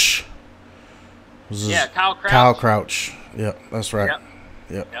 Crouch. Kyle Crouch. Kyle Crouch. Yeah, that's right.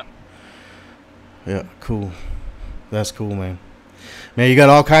 Yep. Yeah, cool. That's cool, man. Man, you got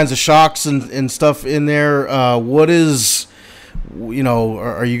all kinds of shocks and stuff in there. What is,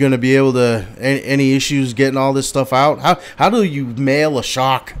 are you going to be able to, any issues getting all this stuff out? How do you mail a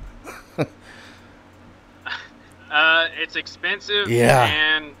shock? It's expensive. Yeah.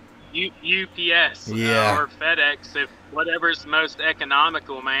 And UPS or FedEx, if whatever's most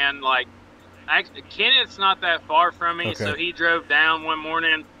economical, man. Kenneth's not that far from me, so he drove down one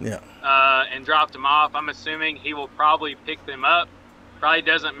morning and dropped them off. I'm assuming he will probably pick them up. Probably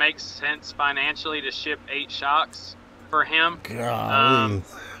doesn't make sense financially to ship 8 shocks for him. I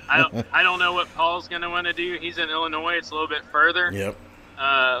don't know what Paul's going to want to do. He's in Illinois. It's a little bit further. Yep.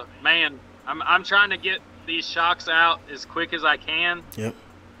 Man, I'm trying to get these shocks out as quick as I can. Yep.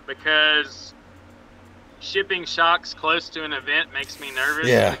 Because shipping shocks close to an event makes me nervous.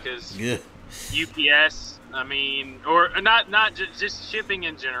 Yeah. Because UPS, or not just shipping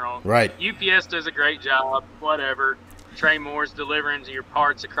in general. Right. UPS does a great job. Whatever. Trey Moore's delivering your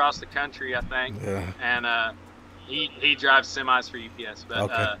parts across the country, I think. Yeah. And he drives semis for UPS,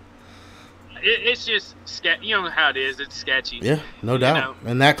 but it's just you know how it is. It's sketchy. Yeah, no doubt.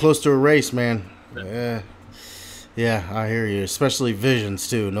 And that close to a race, man. Yeah, I hear you. Especially Visions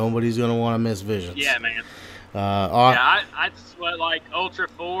too. Nobody's gonna want to miss Visions. Yeah, man. I sweat Ultra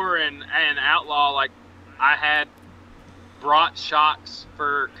 4 and Outlaw. I had brought shocks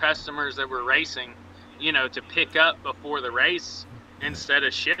for customers that were racing, to pick up before the race instead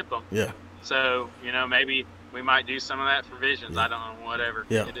of ship them. Yeah. So maybe we might do some of that for Visions. Yeah. I don't know, whatever.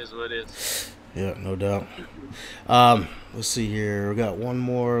 Yeah. It is what it is. Yeah, no doubt. Let's see here. We got one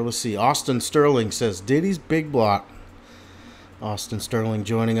more. Let's see. Austin Sterling says Diddy's Big Block. Austin Sterling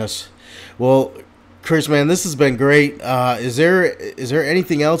joining us. Well, Chris, man, this has been great. Is there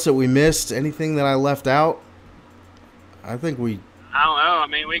anything else that we missed? Anything that I left out? I think we. I don't know. I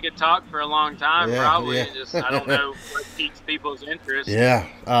mean, we could talk for a long time, probably. Yeah. Just I don't know what piques people's interest. Yeah.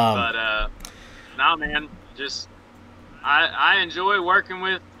 But nah, man. Just I enjoy working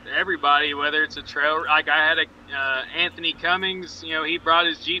with everybody, whether it's a trail. Like I had Anthony Cummings. You know, he brought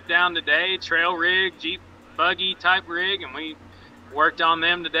his Jeep down today, trail rig, Jeep buggy type rig, and we worked on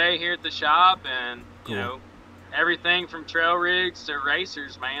them today here at the shop. And cool. You know, everything from trail rigs to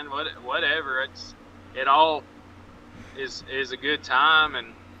racers, man. Whatever. It all is a good time,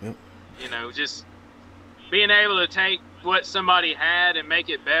 and yep. You know, just being able to take what somebody had and make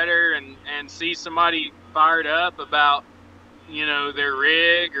it better, and see somebody fired up about, you know, their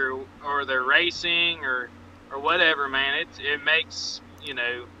rig or their racing or whatever, man. It makes, you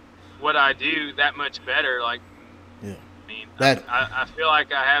know, what I do that much better. Like, yeah. I mean, I feel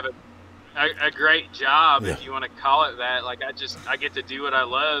like I have a great job, yeah. if you want to call it that. Like I get to do what I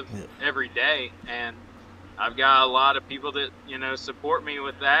love yeah. every day, and I've got a lot of people that, you know, support me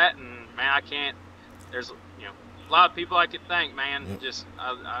with that, and man, there's, you know, a lot of people I could thank, man. Yep. Just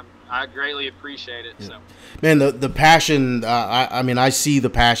I greatly appreciate it. Yep. So, man, the passion. I mean, I see the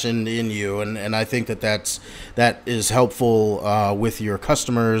passion in you, and I think that is helpful with your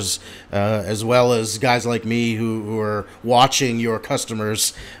customers, as well as guys like me who are watching your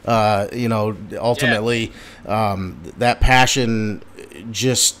customers. You know, ultimately, that passion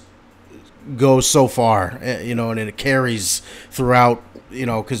just goes so far, you know, and it carries throughout, you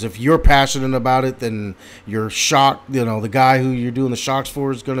know, because if you're passionate about it, then your shock, you know, the guy who you're doing the shocks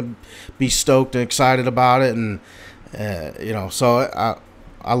for is going to be stoked and excited about it. And, you know, so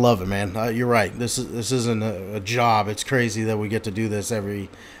I love it, man. You're right. This isn't a job. It's crazy that we get to do this every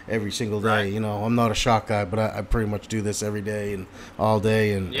single day. Right. You know, I'm not a shock guy, but I pretty much do this every day and all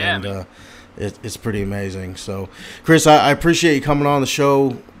day. And, it's pretty amazing. So, Chris, I appreciate you coming on the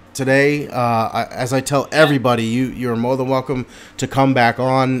show today. As I tell everybody, you're more than welcome to come back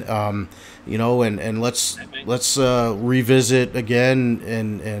on, you know, and let's revisit again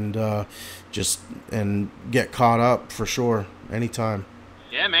and get caught up for sure anytime.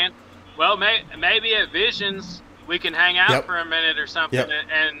 Yeah, man. Well, maybe at Visions we can hang out for a minute or something,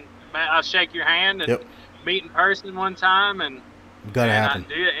 and I'll shake your hand and meet in person one time. And gotta happen.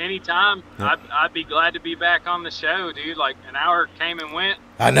 Dude, anytime. I'd be glad to be back on the show, dude. Like an hour came and went.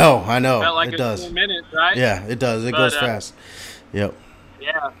 I know. Felt like it does. 2 minutes, right? Yeah, it does. It goes fast. Yep.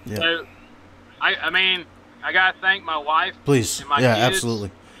 Yeah. So, I mean, I gotta thank my wife. Please. And my kids.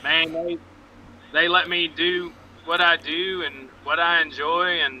 Absolutely. Man, they let me do what I do and what I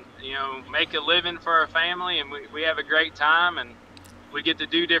enjoy, and you know, make a living for our family, and we have a great time, and we get to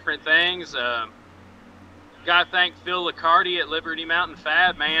do different things. Gotta thank Phil Licardi at Liberty Mountain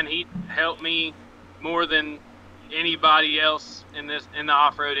Fab, man. He helped me more than anybody else in the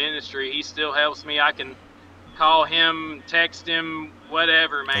off-road industry. He still helps me. I can call him, text him,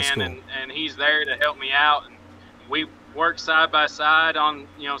 whatever, man. Cool. And he's there to help me out. And we work side by side on,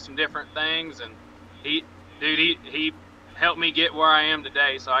 you know, some different things. And he helped me get where I am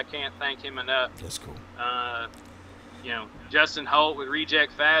today. So I can't thank him enough. That's cool. You know, Justin Holt with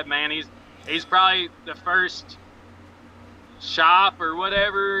Reject Fab, man. He's probably the first shop or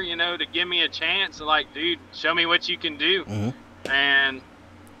whatever, you know, to give me a chance. Like, dude, show me what you can do. Mm-hmm. And,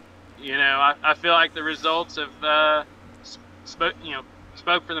 you know, I feel like the results have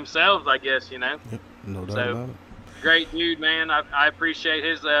spoke for themselves, I guess, you know. Yep, no doubt about it. Great dude, man. I appreciate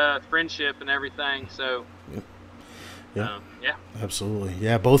his friendship and everything. So, yeah, absolutely.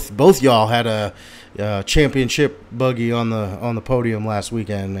 Yeah, both y'all had a championship buggy on the podium last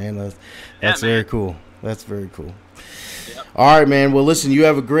weekend, man. That's very cool. That's very cool. Yep. All right, man. Well, listen, you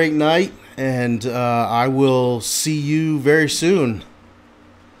have a great night, and I will see you very soon.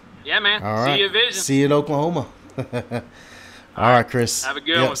 Yeah, man. All right. See you at Vision. See you in Oklahoma. All right, Chris. Have a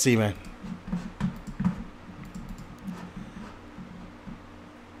good one. See you, man.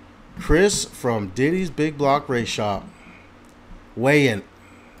 Chris from Diddy's Big Block Race Shop. Weygandt.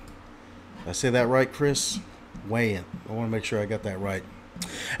 Did I say that right, Chris? Weygandt. I want to make sure I got that right.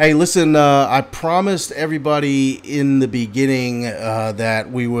 Hey, listen, I promised everybody in the beginning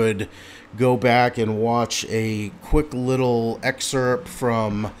that we would go back and watch a quick little excerpt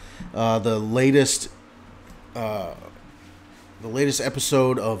from the latest the latest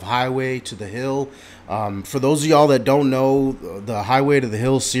episode of Highway to the Hill. For those of y'all that don't know, the Highway to the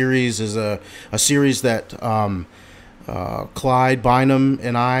Hill series is a series that Clyde Bynum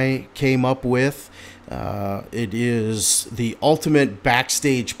and I came up with. It is the ultimate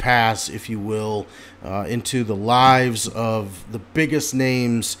backstage pass, if you will, into the lives of the biggest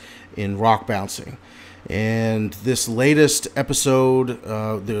names in rock bouncing. And this latest episode,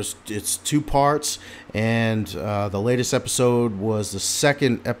 it's 2 parts, and the latest episode was the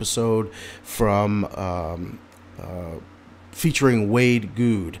second episode from featuring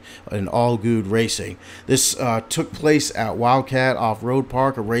Weygandt and All Good Racing. This took place at Wildcat Off-Road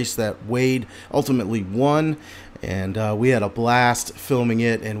Park, a race that Wade ultimately won, and we had a blast filming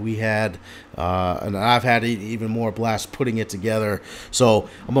it, and we had and I've had even more blast putting it together. So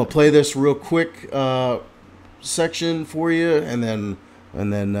I'm gonna play this real quick section for you, and then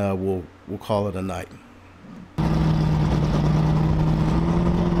we'll call it a night.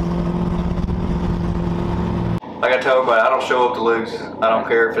 Like I tell everybody, I don't show up to lose. I don't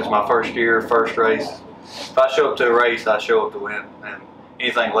care if it's my first year, first race. If I show up to a race, I show up to win, and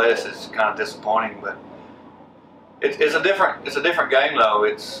anything less is kind of disappointing. But it's a different game though.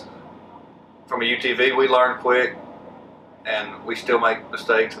 It's from a UTV, we learn quick, and we still make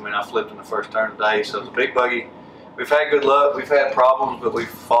mistakes. I mean, I flipped in the first turn today, so it's a big buggy. We've had good luck, we've had problems, but we've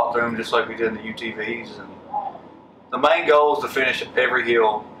fought through them just like we did in the UTVs. And the main goal is to finish every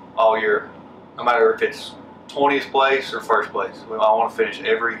hill all year, no matter if it's 20th place or first place. I want to finish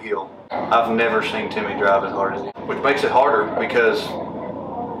every hill. I've never seen Timmy drive as hard as he, which makes it harder because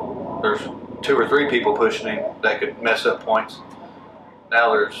there's 2 or 3 people pushing him that could mess up points.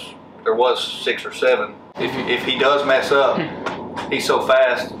 Now there was 6 or 7. If he does mess up, he's so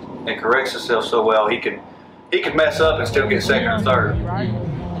fast and corrects himself so well, he can mess up and still get second or third.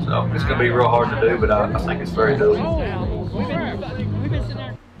 So it's going to be real hard to do, but I think it's very doable.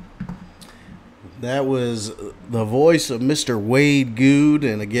 That was the voice of Mr. Weygandt,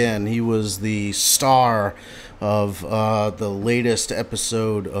 and again, he was the star of the latest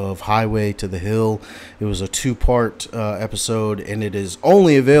episode of Highway to the Hill. It was a 2-part episode, and it is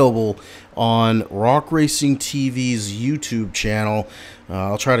only available on Rock Racing TV's YouTube channel.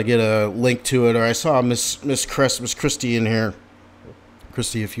 I'll try to get a link to it, or I saw Miss Christie in here.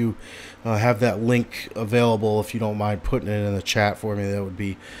 Christy, if you have that link available, if you don't mind putting it in the chat for me, that would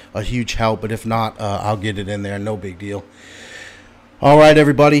be a huge help. But if not, I'll get it in there. No big deal. All right,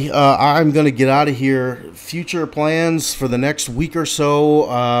 everybody. I'm going to get out of here. Future plans for the next week or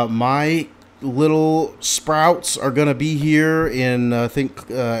so. My little sprouts are going to be here in, I think,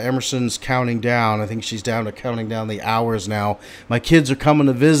 Emerson's counting down. I think she's down to counting down the hours now. My kids are coming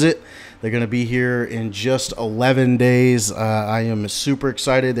to visit. They're going to be here in just 11 days. I am super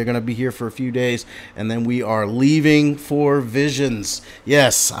excited. They're going to be here for a few days, and then we are leaving for Visions.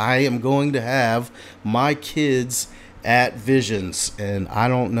 Yes, I am going to have my kids at Visions, and I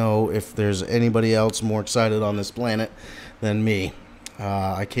don't know if there's anybody else more excited on this planet than me.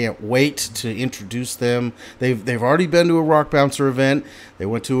 I can't wait to introduce them. They've already been to a Rock Bouncer event. They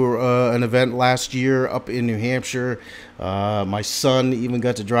went to an event last year up in New Hampshire. My son even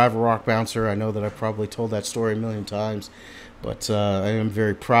got to drive a Rock Bouncer. I know that I've probably told that story a million times, but I am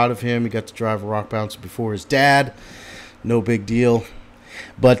very proud of him. He got to drive a Rock Bouncer before his dad. No big deal.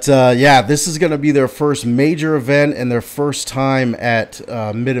 But yeah, this is going to be their first major event and their first time at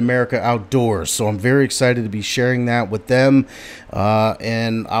Mid-America Outdoors. So I'm very excited to be sharing that with them.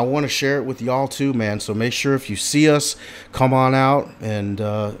 And I want to share it with y'all too, man. So make sure if you see us, come on out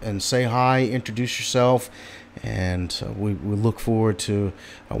and say hi, introduce yourself. And we look forward to,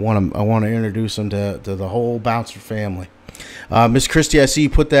 I want to introduce them to the whole Bouncer family. Miss Christie, I see you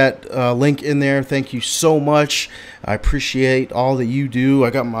put that link in there. Thank you so much. I appreciate all that you do.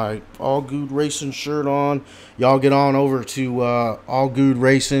 I got my All Good Racing shirt on. Y'all get on over to All Good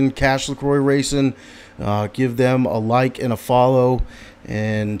Racing, Cash LaCroix Racing. Give them a like and a follow,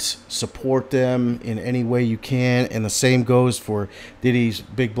 and support them in any way you can. And the same goes for Diddy's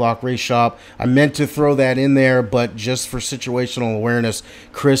Big Block Race Shop. I meant to throw that in there, but just for situational awareness,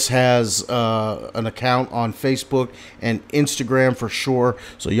 Chris has an account on Facebook and Instagram for sure.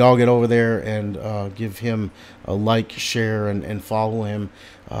 So y'all get over there and give him a like, share, and follow him,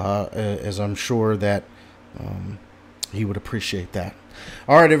 as I'm sure that he would appreciate that.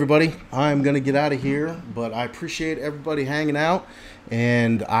 All right, everybody, I'm going to get out of here, but I appreciate everybody hanging out,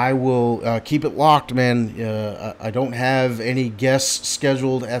 and I will keep it locked, man. I don't have any guests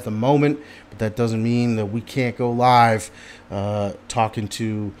scheduled at the moment, but that doesn't mean that we can't go live talking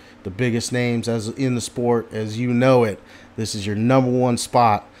to the biggest names as in the sport as you know it. This is your #1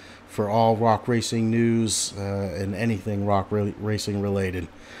 spot for all rock racing news and anything racing related.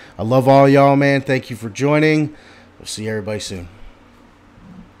 I love all y'all, man. Thank you for joining. We'll see everybody soon.